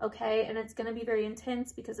 okay? And it's going to be very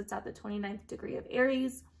intense because it's at the 29th degree of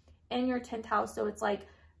Aries in your 10th house. So it's like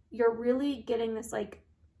you're really getting this like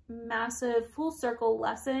massive full circle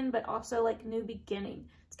lesson, but also like new beginning.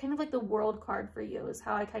 It's kind of like the world card for you is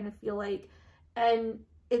how I kind of feel like. And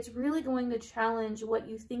it's really going to challenge what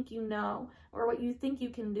you think you know or what you think you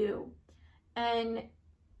can do. And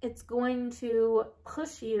it's going to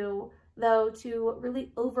push you though to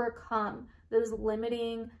really overcome those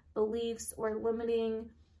limiting beliefs or limiting,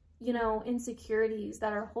 you know, insecurities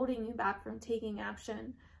that are holding you back from taking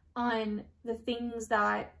action on the things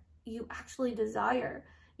that you actually desire,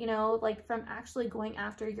 you know, like from actually going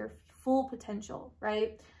after your full potential,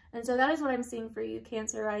 right? And so that is what I'm seeing for you,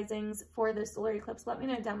 Cancer risings, for this solar eclipse. Let me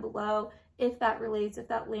know down below if that relates, if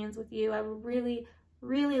that lands with you. I would really,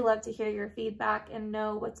 really love to hear your feedback and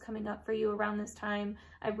know what's coming up for you around this time.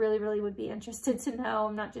 I really, really would be interested to know.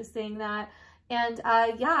 I'm not just saying that. And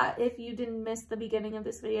yeah, if you didn't miss the beginning of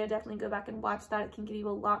this video, definitely go back and watch that. It can give you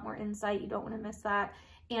a lot more insight. You don't want to miss that.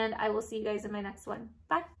 And I will see you guys in my next one.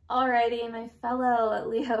 Bye. Alrighty, my fellow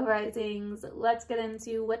Leo risings, let's get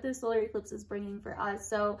into what this solar eclipse is bringing for us.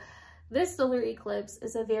 So this solar eclipse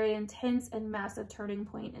is a very intense and massive turning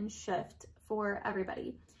point and shift for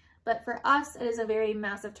everybody. But for us, it is a very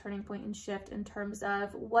massive turning point and shift in terms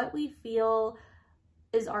of what we feel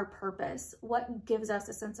is our purpose, what gives us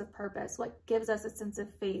a sense of purpose, what gives us a sense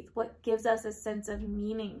of faith, what gives us a sense of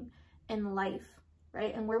meaning in life,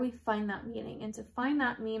 right? And where we find that meaning. And to find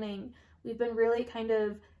that meaning, we've been really kind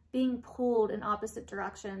of being pulled in opposite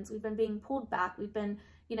directions. We've been being pulled back. We've been,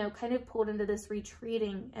 you know, kind of pulled into this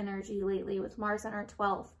retreating energy lately with Mars in our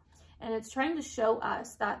 12th. And it's trying to show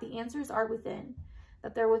us that the answers are within,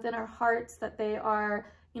 that they're within our hearts, that they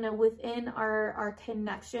are, you know, within our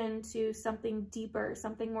connection to something deeper,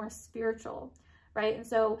 something more spiritual, right? And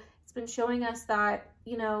so it's been showing us that,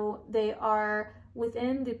 you know, they are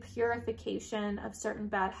within the purification of certain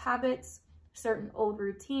bad habits, certain old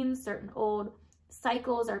routines, certain old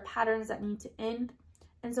cycles or patterns that need to end.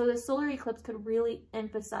 And so the solar eclipse could really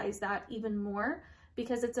emphasize that even more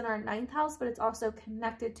because it's in our 9th house, but it's also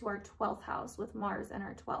connected to our 12th house with Mars in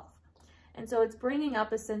our 12th. And so it's bringing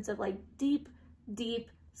up a sense of like deep, deep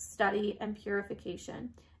study and purification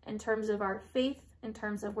in terms of our faith, in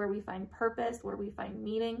terms of where we find purpose, where we find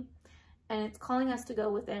meaning. And it's calling us to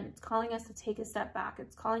go within. It's calling us to take a step back.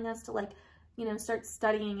 It's calling us to like, you know, start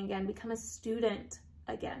studying again, become a student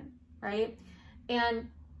again, right? And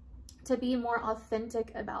to be more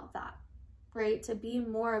authentic about that, right? To be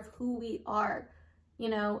more of who we are, you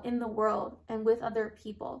know, in the world and with other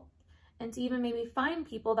people. And to even maybe find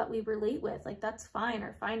people that we relate with, like that's fine,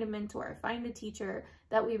 or find a mentor, find a teacher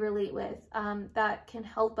that we relate with that can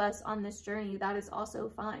help us on this journey. That is also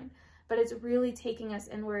fine. But it's really taking us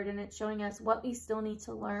inward and it's showing us what we still need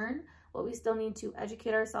to learn, what we still need to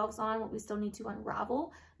educate ourselves on, what we still need to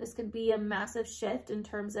unravel. This could be a massive shift in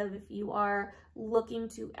terms of if you are looking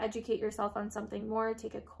to educate yourself on something more,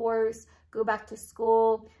 take a course, go back to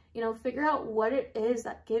school, you know, figure out what it is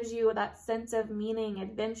that gives you that sense of meaning,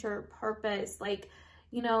 adventure, purpose, like,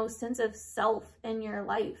 you know, sense of self in your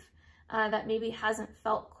life that maybe hasn't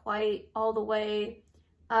felt quite all the way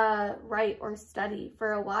right or steady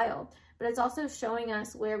for a while. But it's also showing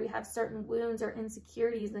us where we have certain wounds or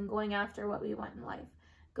insecurities and going after what we want in life,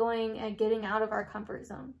 going and getting out of our comfort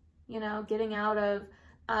zone, you know, getting out of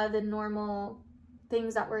the normal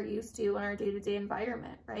things that we're used to in our day-to-day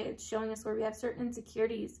environment, right? It's showing us where we have certain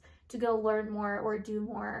insecurities to go learn more or do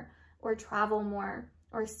more or travel more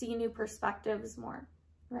or see new perspectives more,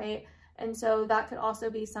 right? And so that could also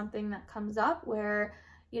be something that comes up where,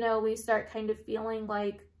 you know, we start kind of feeling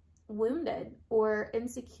like wounded or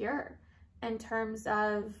insecure in terms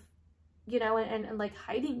of, you know, and like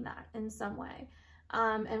hiding that in some way.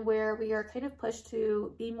 And where we are kind of pushed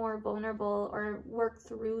to be more vulnerable or work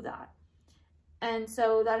through that. And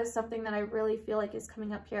so that is something that I really feel like is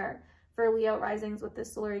coming up here for Leo risings with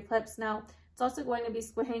this solar eclipse. Now, it's also going to be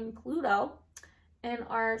squaring Pluto in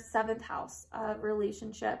our 7th house of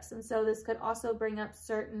relationships. And so this could also bring up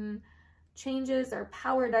certain changes or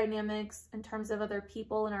power dynamics in terms of other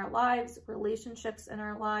people in our lives, relationships in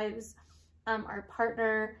our lives. Our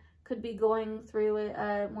partner could be going through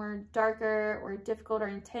a more darker or difficult or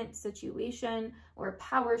intense situation or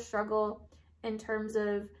power struggle in terms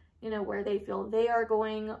of, you know, where they feel they are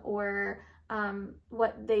going or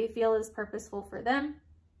what they feel is purposeful for them,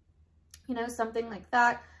 you know, something like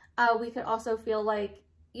that. We could also feel like,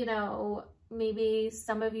 you know, maybe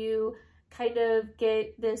some of you kind of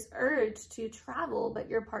get this urge to travel, but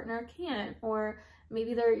your partner can't, or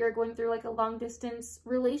maybe you're going through like a long distance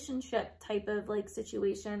relationship type of like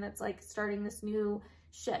situation that's like starting this new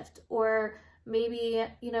shift, or maybe,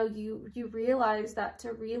 you know, you realize that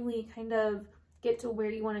to really kind of get to where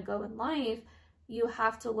you want to go in life, you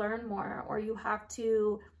have to learn more, or you have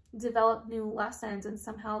to develop new lessons, and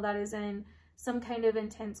somehow that is in some kind of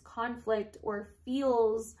intense conflict or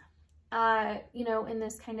feels, you know, in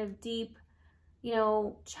this kind of deep, you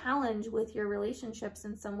know, challenge with your relationships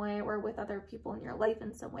in some way, or with other people in your life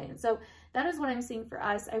in some way. And so that is what I'm seeing for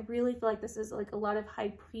us. I really feel like this is like a lot of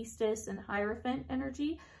High Priestess and Hierophant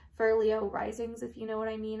energy for Leo risings, if you know what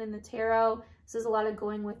I mean, in the tarot. This is a lot of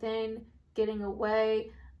going within, getting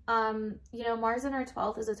away. You know, Mars in our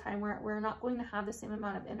 12th is a time where we're not going to have the same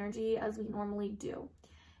amount of energy as we normally do.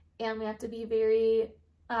 And we have to be very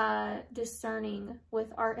discerning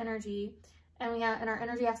with our energy. And our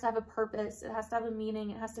energy has to have a purpose. It has to have a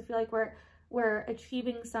meaning. It has to feel like we're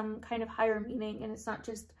achieving some kind of higher meaning, and it's not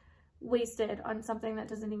just wasted on something that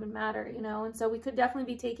doesn't even matter, you know? And so we could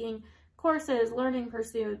definitely be taking courses, learning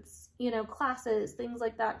pursuits, you know, classes, things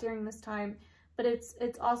like that during this time. But it's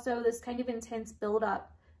also this kind of intense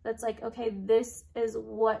buildup that's like, okay, this is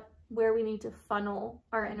where we need to funnel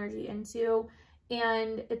our energy into.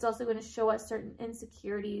 And it's also going to show us certain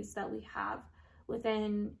insecurities that we have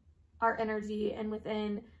within our energy and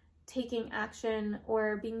within taking action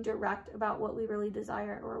or being direct about what we really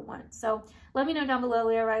desire or want. So let me know down below,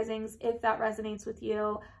 Leo risings, if that resonates with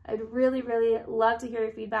you. I'd really, really love to hear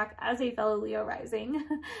your feedback as a fellow Leo rising.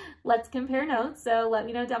 Let's compare notes. So let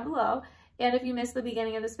me know down below. And if you missed the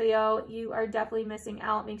beginning of this video, you are definitely missing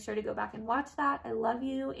out. Make sure to go back and watch that. I love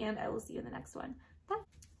you, and I will see you in the next one. Bye.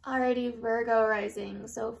 Alrighty, Virgo rising.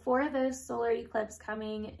 So for this solar eclipse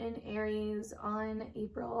coming in Aries on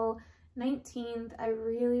April 19th, I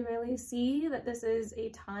really, really see that this is a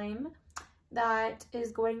time that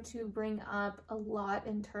is going to bring up a lot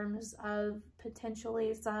in terms of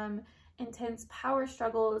potentially some intense power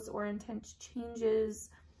struggles or intense changes,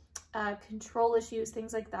 control issues,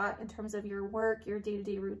 things like that in terms of your work, your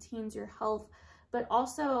day-to-day routines, your health, but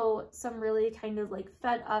also some really kind of like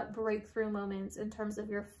fed up breakthrough moments in terms of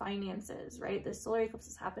your finances, right? The solar eclipse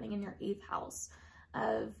is happening in your 8th house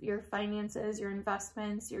of your finances, your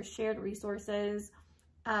investments, your shared resources,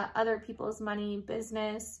 other people's money,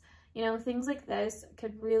 business, you know, things like this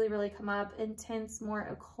could really, really come up. Intense, more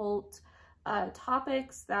occult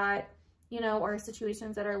topics that, you know, or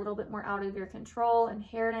situations that are a little bit more out of your control,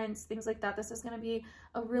 inheritance, things like that. This is going to be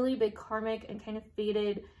a really big karmic and kind of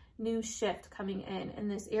fated new shift coming in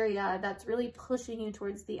this area that's really pushing you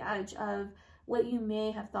towards the edge of what you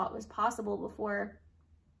may have thought was possible before.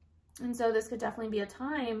 And so this could definitely be a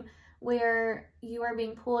time where you are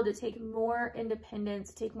being pulled to take more independence,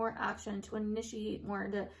 to take more action, to initiate more,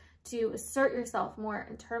 to assert yourself more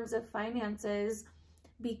in terms of finances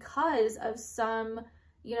because of some,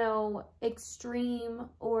 you know, extreme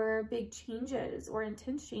or big changes or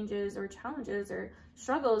intense changes or challenges or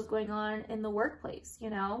struggles going on in the workplace, you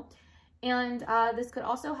know. And this could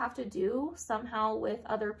also have to do somehow with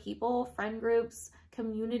other people, friend groups,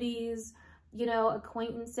 communities, you know,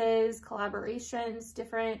 acquaintances, collaborations,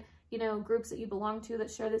 different, you know, groups that you belong to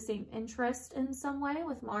that share the same interest in some way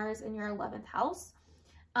with Mars in your 11th house.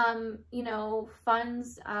 You know,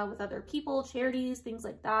 funds with other people, charities, things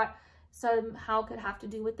like that somehow could have to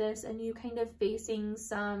do with this, and you kind of facing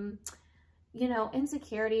some, you know,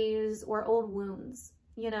 insecurities or old wounds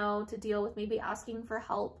you know, to deal with maybe asking for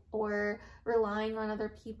help or relying on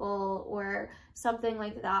other people or something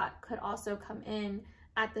like that could also come in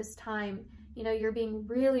at this time. You know, you're being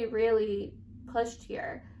really, really pushed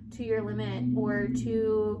here to your limit or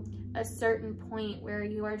to a certain point where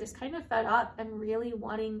you are just kind of fed up and really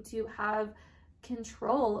wanting to have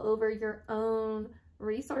control over your own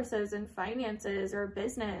resources and finances or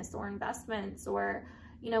business or investments or,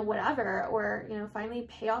 you know, whatever, or, you know, finally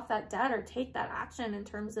pay off that debt or take that action in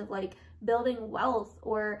terms of like building wealth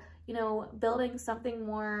or, you know, building something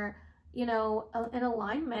more, you know, in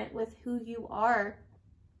alignment with who you are.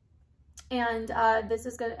 And this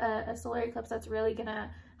is a solar eclipse that's really gonna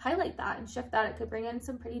highlight that and shift that. It could bring in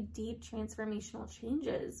some pretty deep transformational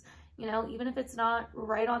changes, you know, even if it's not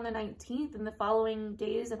right on the 19th, in the following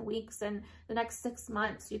days and weeks and the next 6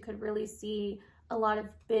 months, you could really see a lot of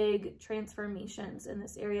big transformations in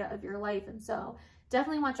this area of your life. And so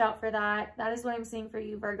definitely watch out for that. That is what I'm seeing for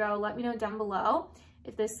you, Virgo. Let me know down below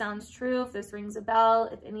if this sounds true, if this rings a bell,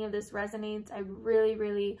 if any of this resonates. I really,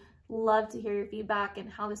 really love to hear your feedback and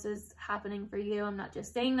how this is happening for you. I'm not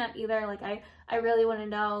just saying that either. Like I really want to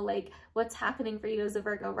know like what's happening for you as a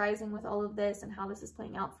Virgo rising with all of this and how this is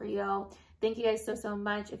playing out for you. Thank you guys so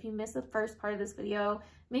much. If you missed the first part of this video,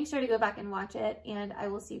 make sure to go back and watch it, and I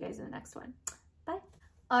will see you guys in the next one. Bye.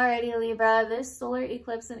 Alrighty, Libra, this solar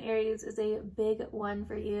eclipse in Aries is a big one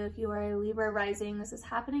for you. If you are a Libra rising, this is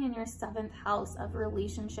happening in your 7th house of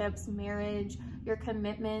relationships, marriage, your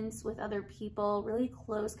commitments with other people, really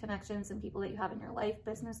close connections and people that you have in your life,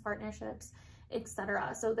 business partnerships,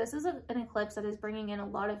 etc. So this is an eclipse that is bringing in a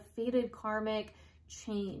lot of fated karmic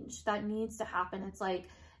change that needs to happen. It's like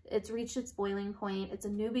it's reached its boiling point. It's a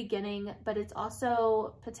new beginning, but it's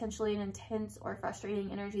also potentially an intense or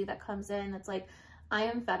frustrating energy that comes in. It's like, I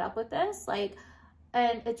am fed up with this, like,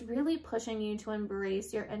 and it's really pushing you to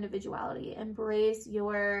embrace your individuality, embrace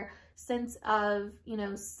your sense of, you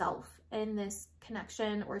know, self in this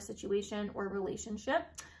connection or situation or relationship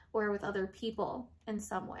or with other people in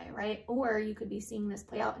some way, right? Or you could be seeing this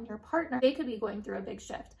play out in your partner. They could be going through a big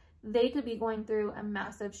shift. They could be going through a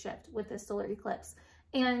massive shift with this solar eclipse.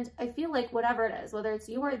 And I feel like whatever it is, whether it's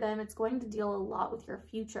you or them, it's going to deal a lot with your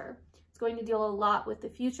future. It's going to deal a lot with the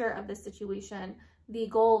future of this situation, the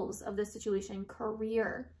goals of this situation,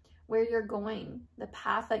 career, where you're going, the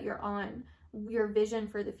path that you're on, your vision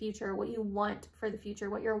for the future, what you want for the future,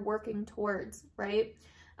 what you're working towards, right?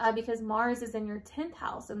 Because Mars is in your 10th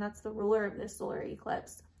house, and that's the ruler of this solar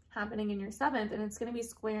eclipse happening in your 7th, and it's going to be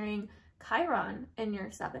squaring Chiron in your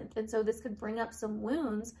 7th. And so this could bring up some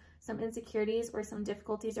wounds, some insecurities, or some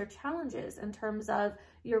difficulties or challenges in terms of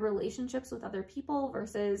your relationships with other people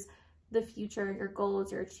versus the future, your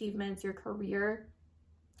goals, your achievements, your career,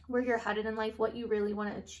 where you're headed in life, what you really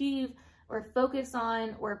want to achieve or focus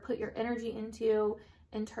on or put your energy into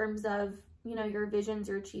in terms of, you know, your visions,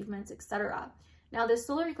 your achievements, etc. Now, this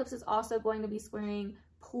solar eclipse is also going to be squaring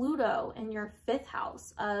Pluto in your 5th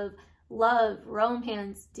house of love,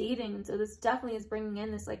 romance, dating. So this definitely is bringing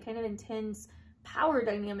in this like kind of intense power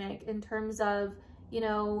dynamic in terms of, you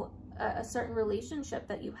know, a certain relationship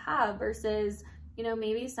that you have versus, you know,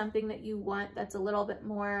 maybe something that you want that's a little bit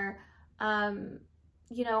more,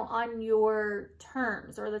 you know, on your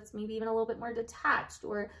terms, or that's maybe even a little bit more detached,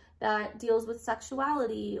 or that deals with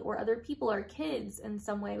sexuality or other people or kids in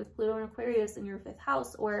some way with Pluto and Aquarius in your 5th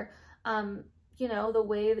house, or, you know, the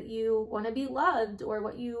way that you want to be loved or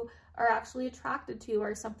what you are actually attracted to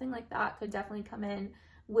or something like that could definitely come in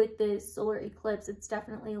with this solar eclipse. It's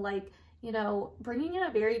definitely like, you know, bringing in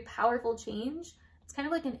a very powerful change. It's kind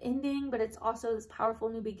of like an ending, but it's also this powerful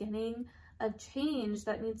new beginning of change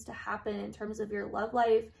that needs to happen in terms of your love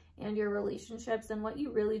life and your relationships and what you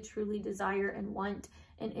really truly desire and want.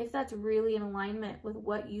 And if that's really in alignment with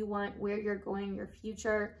what you want, where you're going, your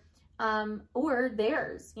future, or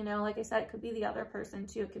theirs, you know, like I said, it could be the other person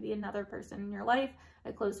too. It could be another person in your life,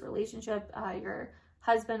 a close relationship, your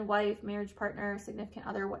husband, wife, marriage partner, significant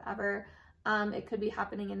other, whatever. It could be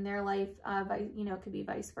happening in their life, you know, it could be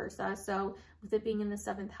vice versa. So with it being in the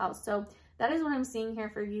 7th house. So that is what I'm seeing here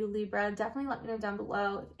for you, Libra. Definitely let me know down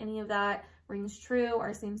below if any of that rings true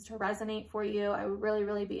or seems to resonate for you. I would really,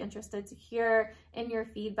 really be interested to hear in your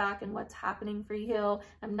feedback and what's happening for you.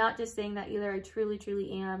 I'm not just saying that either. I truly,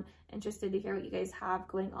 truly am interested to hear what you guys have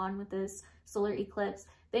going on with this solar eclipse.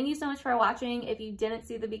 Thank you so much for watching. If you didn't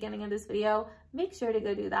see the beginning of this video, make sure to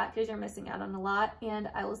go do that because you're missing out on a lot, and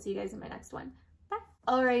I will see you guys in my next one. Bye.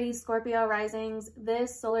 Alrighty, Scorpio risings,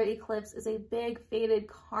 this solar eclipse is a big fated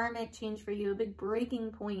karmic change for you, a big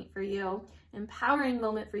breaking point for you, empowering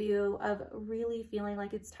moment for you of really feeling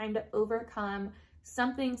like it's time to overcome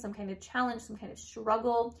something, some kind of challenge, some kind of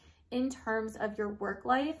struggle in terms of your work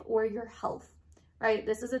life or your health, right?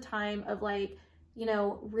 This is a time of like, you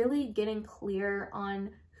know, really getting clear on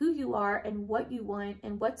who you are and what you want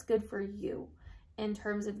and what's good for you in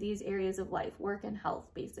terms of these areas of life, work and health,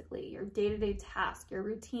 basically, your day-to-day tasks, your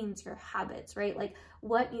routines, your habits, right? Like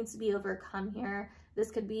what needs to be overcome here.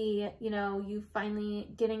 This could be, you know, you finally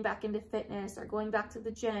getting back into fitness or going back to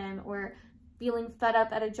the gym or feeling fed up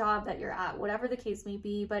at a job that you're at, whatever the case may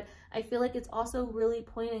be. But I feel like it's also really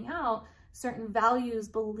pointing out certain values,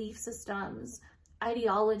 belief systems,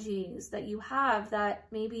 ideologies that you have that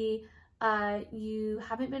maybe you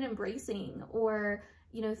haven't been embracing, or,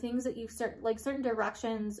 you know, things that you've like certain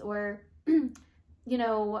directions or, you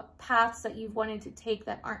know, paths that you've wanted to take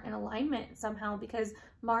that aren't in alignment somehow, because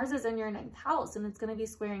Mars is in your 9th house and it's going to be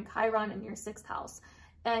squaring Chiron in your 6th house.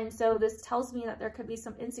 And so this tells me that there could be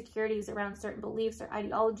some insecurities around certain beliefs or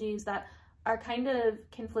ideologies that are kind of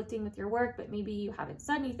conflicting with your work, but maybe you haven't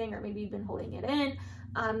said anything, or maybe you've been holding it in.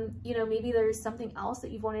 You know, maybe there's something else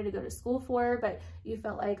that you've wanted to go to school for, but you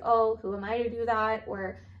felt like, oh, who am I to do that?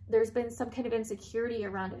 Or there's been some kind of insecurity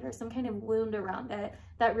around it or some kind of wound around it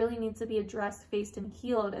that really needs to be addressed, faced, and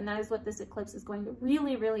healed. And that is what this eclipse is going to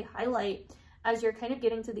really, really highlight as you're kind of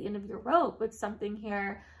getting to the end of your rope with something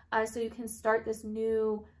here. So you can start this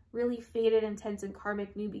new, really fated, intense, and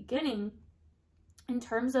karmic new beginning in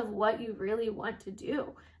terms of what you really want to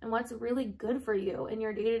do and what's really good for you in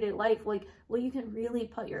your day-to-day life, like what you can really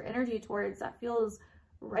put your energy towards that feels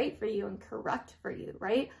right for you and correct for you,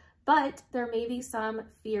 right? But there may be some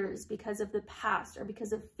fears because of the past or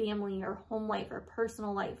because of family or home life or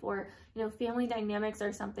personal life, or, you know, family dynamics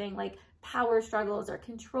or something like power struggles or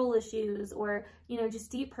control issues, or, you know,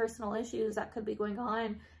 just deep personal issues that could be going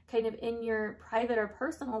on kind of in your private or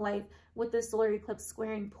personal life with this solar eclipse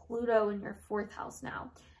squaring Pluto in your 4th house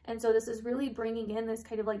now. And so this is really bringing in this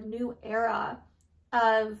kind of like new era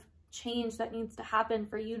of change that needs to happen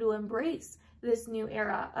for you to embrace this new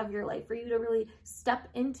era of your life, for you to really step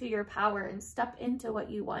into your power and step into what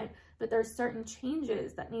you want. But there's certain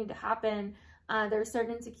changes that need to happen. There's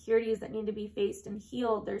certain insecurities that need to be faced and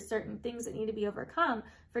healed. There's certain things that need to be overcome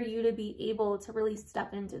for you to be able to really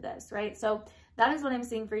step into this, right? So that is what I'm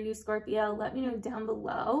seeing for you, Scorpio. Let me know down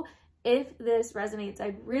below if this resonates.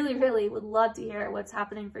 I really, really would love to hear what's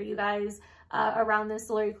happening for you guys around this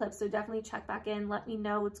solar eclipse. So definitely check back in. Let me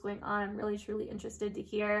know what's going on. I'm really, truly interested to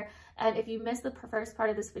hear. And if you missed the first part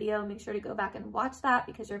of this video, make sure to go back and watch that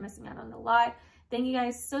because you're missing out on a lot. Thank you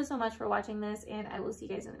guys so, so much for watching this, and I will see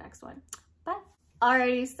you guys in the next one. Bye.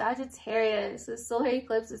 Alrighty, Sagittarius, the solar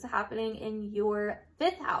eclipse is happening in your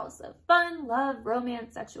 5th house of fun, love,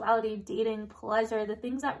 romance, sexuality, dating, pleasure, the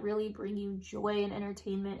things that really bring you joy and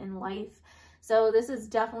entertainment in life. So this is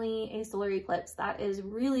definitely a solar eclipse that is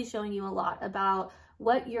really showing you a lot about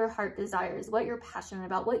what your heart desires, what you're passionate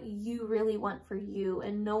about, what you really want for you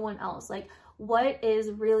and no one else. Like what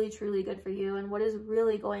is really, truly good for you and what is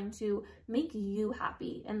really going to make you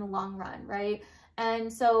happy in the long run, right?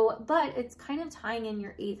 And so, but it's kind of tying in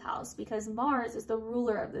your 8th house because Mars is the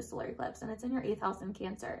ruler of the solar eclipse and it's in your 8th house in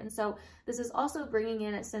Cancer. And so this is also bringing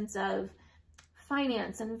in a sense of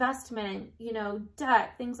finance, investment, you know,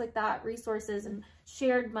 debt, things like that, resources and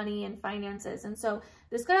shared money and finances. And so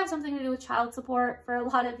this could have something to do with child support for a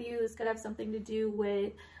lot of you. This could have something to do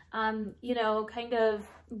with, you know, kind of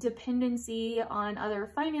dependency on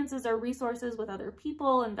other finances or resources with other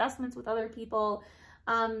people, investments with other people.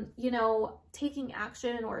 You know, taking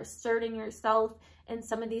action or asserting yourself in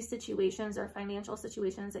some of these situations or financial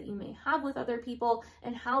situations that you may have with other people,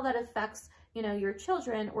 and how that affects, you know, your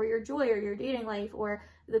children or your joy or your dating life or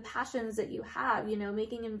the passions that you have, you know,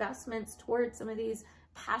 making investments towards some of these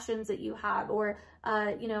passions that you have, or,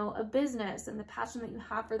 you know, a business and the passion that you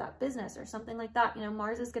have for that business or something like that. You know,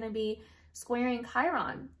 Mars is going to be squaring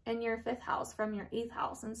Chiron in your 5th house from your 8th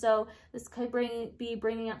house. And so this could be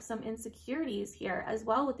bringing up some insecurities here as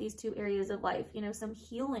well with these two areas of life, you know, some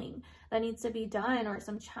healing that needs to be done or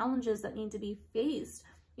some challenges that need to be faced,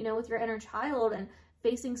 you know, with your inner child and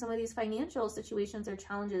facing some of these financial situations or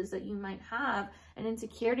challenges that you might have and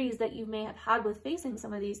insecurities that you may have had with facing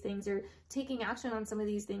some of these things or taking action on some of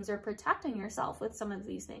these things or protecting yourself with some of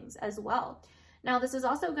these things as well. Now, this is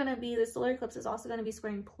also going to be, the solar eclipse is also going to be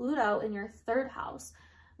squaring Pluto in your 3rd house,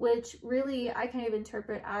 which really I kind of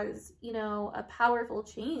interpret as, you know, a powerful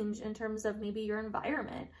change in terms of maybe your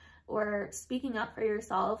environment or speaking up for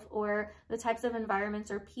yourself or the types of environments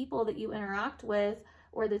or people that you interact with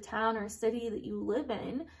or the town or city that you live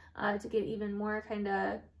in, to get even more kind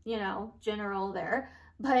of, you know, general there.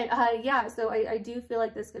 But yeah, so I do feel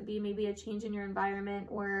like this could be maybe a change in your environment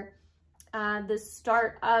or the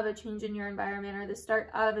start of a change in your environment, or the start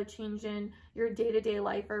of a change in your day-to-day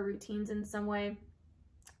life or routines in some way.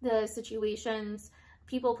 The situations,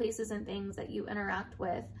 people, places, and things that you interact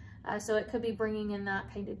with. So it could be bringing in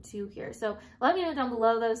that kind of too here. So let me know down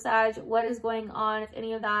below though, Sag, what is going on, if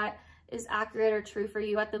any of that is accurate or true for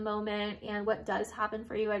you at the moment, and what does happen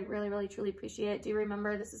for you. I'd really, really, truly appreciate it. Do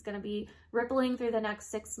remember, this is going to be rippling through the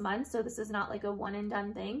next 6 months. So this is not like a one and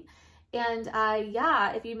done thing. And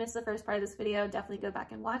yeah, if you missed the first part of this video, definitely go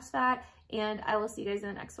back and watch that. And I will see you guys in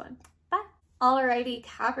the next one. Bye. Alrighty,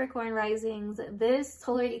 Capricorn risings. This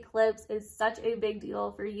solar eclipse is such a big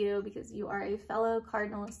deal for you because you are a fellow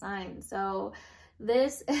cardinal sign. So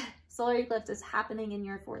this solar eclipse is happening in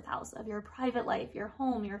your 4th house of your private life, your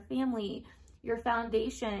home, your family, your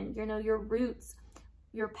foundation, you know, your roots,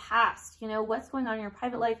 your past, you know, what's going on in your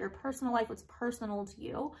private life, your personal life, what's personal to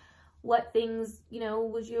you. What things, you know,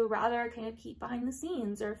 would you rather kind of keep behind the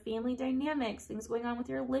scenes, or family dynamics, things going on with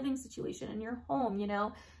your living situation in your home, you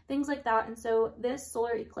know, things like that. And so this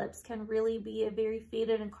solar eclipse can really be a very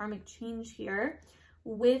fated and karmic change here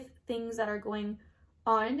with things that are going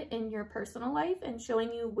on in your personal life and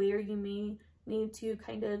showing you where you may need to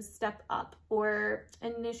kind of step up or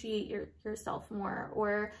initiate yourself more,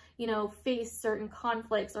 or, you know, face certain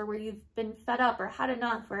conflicts, or where you've been fed up or had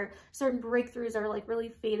enough, or certain breakthroughs are like really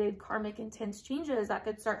fated, karmic, intense changes that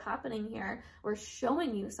could start happening here, or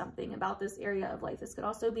showing you something about this area of life. This could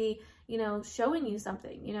also be, you know, showing you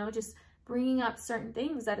something, you know, just bringing up certain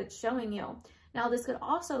things that it's showing you. Now, this could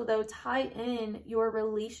also, though, tie in your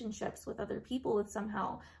relationships with other people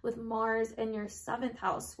with Mars in your 7th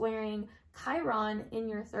house, squaring Chiron in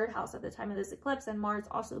your 3rd house at the time of this eclipse, and Mars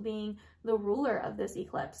also being the ruler of this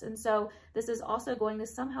eclipse. And so this is also going to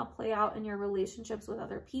somehow play out in your relationships with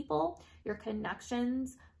other people, your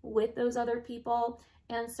connections with those other people,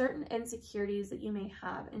 and certain insecurities that you may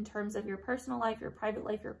have in terms of your personal life, your private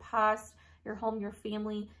life, your past, your home, your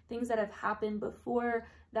family, things that have happened before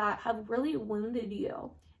that have really wounded you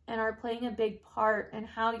and are playing a big part in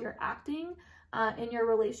how you're acting in your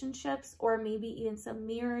relationships, or maybe even some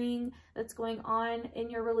mirroring that's going on in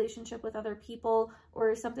your relationship with other people,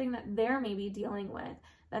 or something that they're maybe dealing with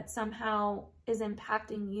that somehow is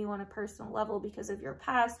impacting you on a personal level because of your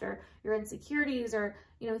past or your insecurities, or,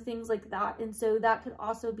 you know, things like that. And so that could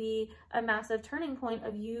also be a massive turning point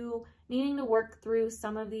of you needing to work through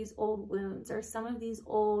some of these old wounds, or some of these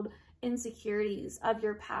old insecurities of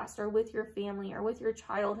your past, or with your family, or with your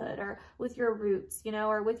childhood, or with your roots, you know,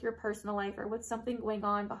 or with your personal life, or with something going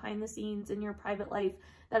on behind the scenes in your private life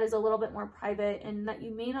that is a little bit more private and that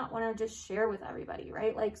you may not want to just share with everybody,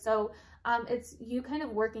 right? Like, so it's you kind of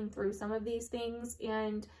working through some of these things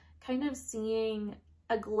and kind of seeing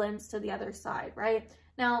a glimpse to the other side, right?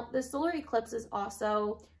 Now, the solar eclipse is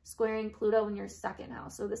also squaring Pluto in your 2nd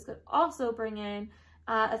house. So this could also bring in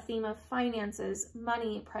a theme of finances,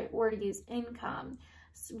 money, priorities, income,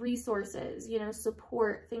 resources, you know,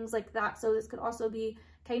 support, things like that. So this could also be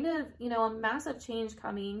kind of, you know, a massive change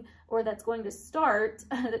coming, or that's going to start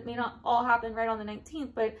that may not all happen right on the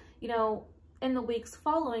 19th, but, you know, in the weeks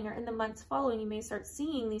following, or in the months following, you may start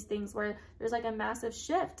seeing these things where there's like a massive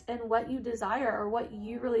shift in what you desire, or what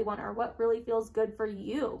you really want, or what really feels good for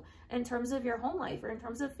you in terms of your home life, or in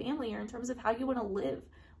terms of family, or in terms of how you want to live,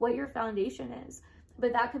 what your foundation is.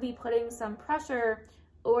 But that could be putting some pressure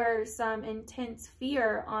or some intense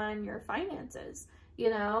fear on your finances, you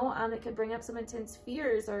know. It could bring up some intense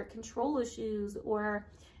fears or control issues, or,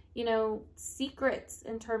 you know, secrets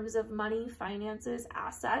in terms of money, finances,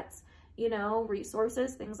 assets, you know,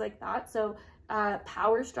 resources, things like that. So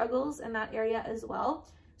power struggles in that area as well.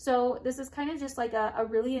 So this is kind of just like a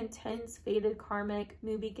really intense, fated, karmic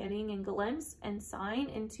new beginning and glimpse and sign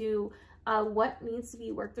into what needs to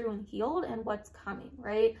be worked through and healed, and what's coming,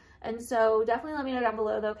 right? And so definitely let me know down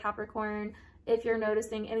below though, Capricorn, if you're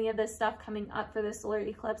noticing any of this stuff coming up for this solar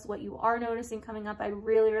eclipse, what you are noticing coming up. I'd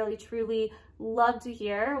really, really, truly love to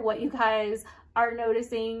hear what you guys are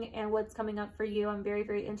noticing and what's coming up for you. I'm very,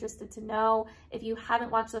 very interested to know. If you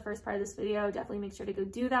haven't watched the first part of this video, definitely make sure to go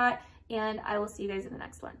do that, and I will see you guys in the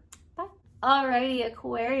next one. Bye. Alrighty,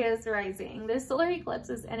 Aquarius rising. This solar eclipse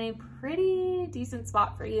is in a pretty decent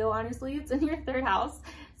spot for you. Honestly, it's in your 3rd house.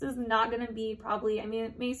 This is not going to be probably, I mean,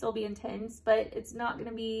 it may still be intense, but it's not going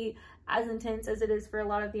to be as intense as it is for a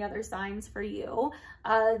lot of the other signs for you.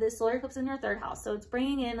 The solar eclipse in your 3rd house. So it's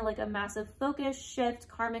bringing in like a massive focus, shift,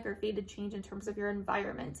 karmic or fated change in terms of your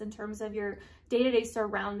environments, in terms of your day-to-day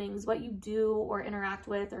surroundings, what you do or interact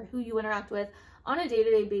with, or who you interact with on a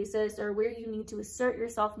day-to-day basis, or where you need to assert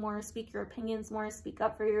yourself more, speak your opinions more, speak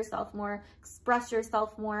up for yourself more, express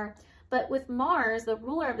yourself more. But with Mars, the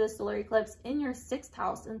ruler of the solar eclipse, in your 6th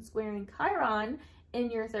house and squaring Chiron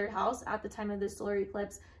in your 3rd house at the time of the solar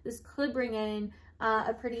eclipse, this could bring in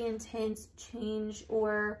a pretty intense change,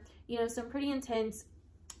 or, you know, some pretty intense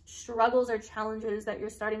struggles or challenges that you're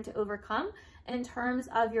starting to overcome in terms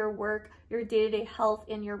of your work, your day-to-day health,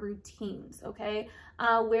 and your routines, okay?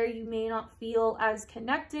 Where you may not feel as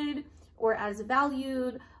connected or as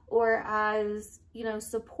valued or as, you know,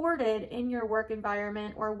 supported in your work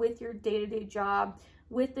environment or with your day-to-day job,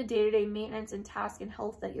 with the day-to-day maintenance and task and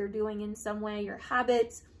health that you're doing in some way, your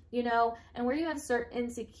habits, you know, and where you have certain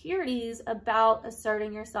insecurities about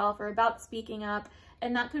asserting yourself or about speaking up.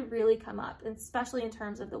 And that could really come up, especially in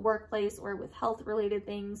terms of the workplace or with health related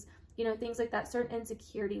things, you know, things like that. Certain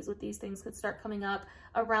insecurities with these things could start coming up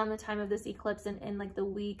around the time of this eclipse and like the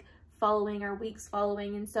week following or weeks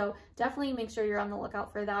following. And so definitely make sure you're on the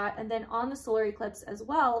lookout for that. And then on the solar eclipse as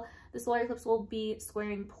well, the solar eclipse will be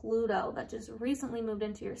squaring Pluto that just recently moved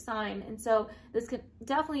into your sign. And so this could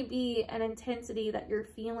definitely be an intensity that you're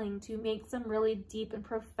feeling to make some really deep and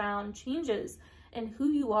profound changes in who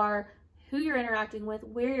you are, who you're interacting with,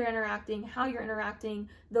 where you're interacting, how you're interacting,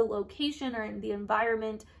 the location or in the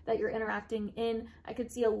environment that you're interacting in. I could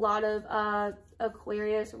see a lot of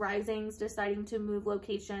Aquarius risings deciding to move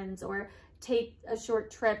locations or take a short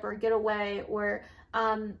trip or get away or,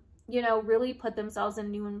 you know, really put themselves in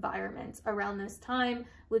new environments around this time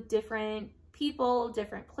with different people,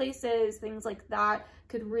 different places, things like that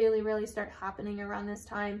could really, really start happening around this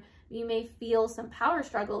time. You may feel some power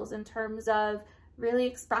struggles in terms of really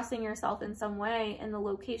expressing yourself in some way in the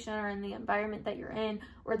location or in the environment that you're in,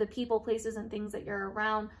 or the people, places, and things that you're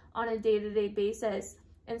around on a day-to-day basis.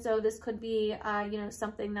 And so this could be, you know,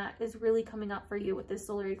 something that is really coming up for you with this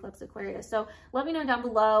solar eclipse Aquarius. So let me know down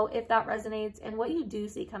below if that resonates and what you do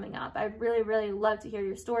see coming up. I'd really, really love to hear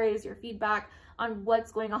your stories, your feedback on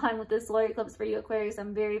what's going on with this solar eclipse for you, Aquarius.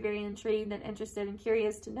 I'm very, very intrigued and interested and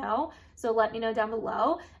curious to know. So let me know down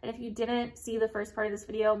below. And if you didn't see the first part of this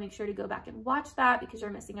video, make sure to go back and watch that because you're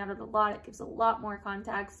missing out on a lot. It gives a lot more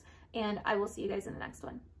context. And I will see you guys in the next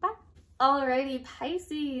one. Bye. Alrighty,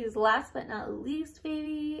 Pisces, last but not least,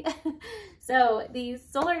 baby. So the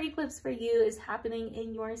solar eclipse for you is happening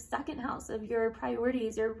in your 2nd house of your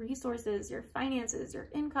priorities, your resources, your finances, your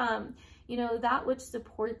income, you know, that which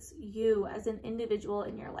supports you as an individual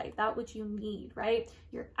in your life, that which you need, right?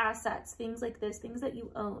 Your assets, things like this, things that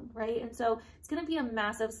you own, right? And so it's going to be a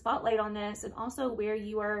massive spotlight on this, and also where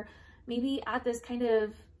you are maybe at this kind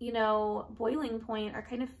of, you know, boiling point or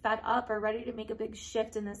kind of fed up or ready to make a big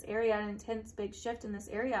shift in this area, an intense big shift in this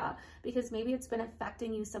area, because maybe it's been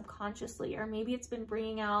affecting you subconsciously, or maybe it's been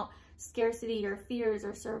bringing out scarcity or fears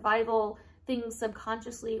or survival things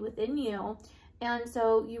subconsciously within you. And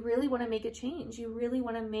so you really want to make a change. You really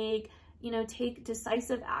want to make, you know, take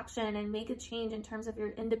decisive action and make a change in terms of your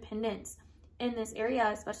independence in this area,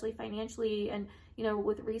 especially financially and, you know,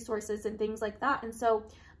 with resources and things like that. And so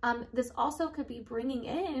this also could be bringing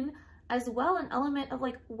in as well an element of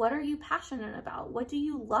like, what are you passionate about? What do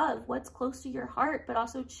you love? What's close to your heart? But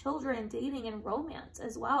also children, dating, and romance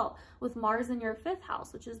as well, with Mars in your 5th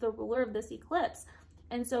house, which is the ruler of this eclipse.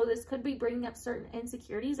 And so this could be bringing up certain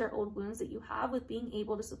insecurities or old wounds that you have with being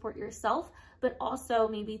able to support yourself, but also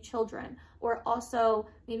maybe children, or also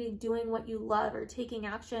maybe doing what you love or taking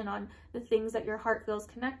action on the things that your heart feels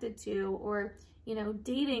connected to, or, you know,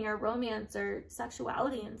 dating or romance or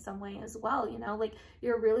sexuality in some way as well. You know, like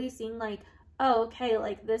you're really seeing like, oh, okay,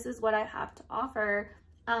 like this is what I have to offer.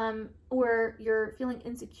 Or you're feeling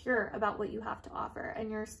insecure about what you have to offer,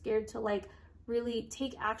 and you're scared to like really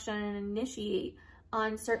take action and initiate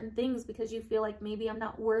on certain things because you feel like maybe I'm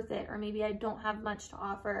not worth it, or maybe I don't have much to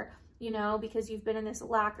offer, you know, because you've been in this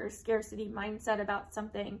lack or scarcity mindset about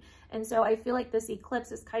something. And so I feel like this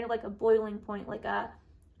eclipse is kind of like a boiling point, like a,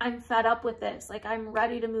 I'm fed up with this, like I'm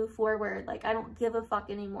ready to move forward, like I don't give a fuck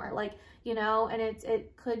anymore, like, you know. And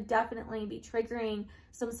it could definitely be triggering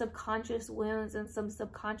some subconscious wounds and some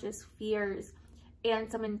subconscious fears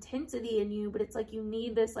and some intensity in you, but it's like you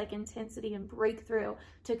need this like intensity and breakthrough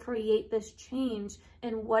to create this change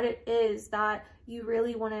in what it is that you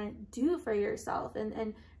really want to do for yourself,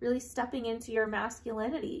 and really stepping into your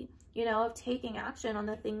masculinity, you know, of taking action on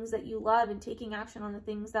the things that you love and taking action on the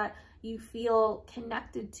things that you feel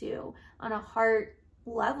connected to on a heart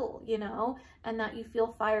level, you know, and that you feel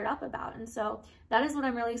fired up about. And so that is what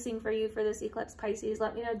I'm really seeing for you for this eclipse, Pisces.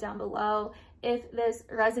 Let me know down below if this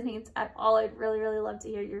resonates at all. I'd really, really love to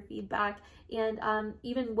hear your feedback, and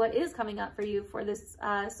even what is coming up for you for this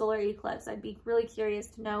solar eclipse. I'd be really curious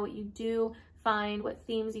to know what you do find, what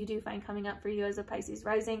themes you do find coming up for you as a Pisces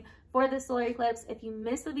rising for the solar eclipse. If you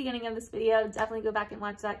missed the beginning of this video, definitely go back and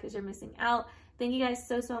watch that because you're missing out. Thank you guys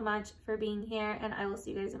so much for being here, and I will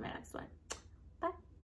see you guys in my next one.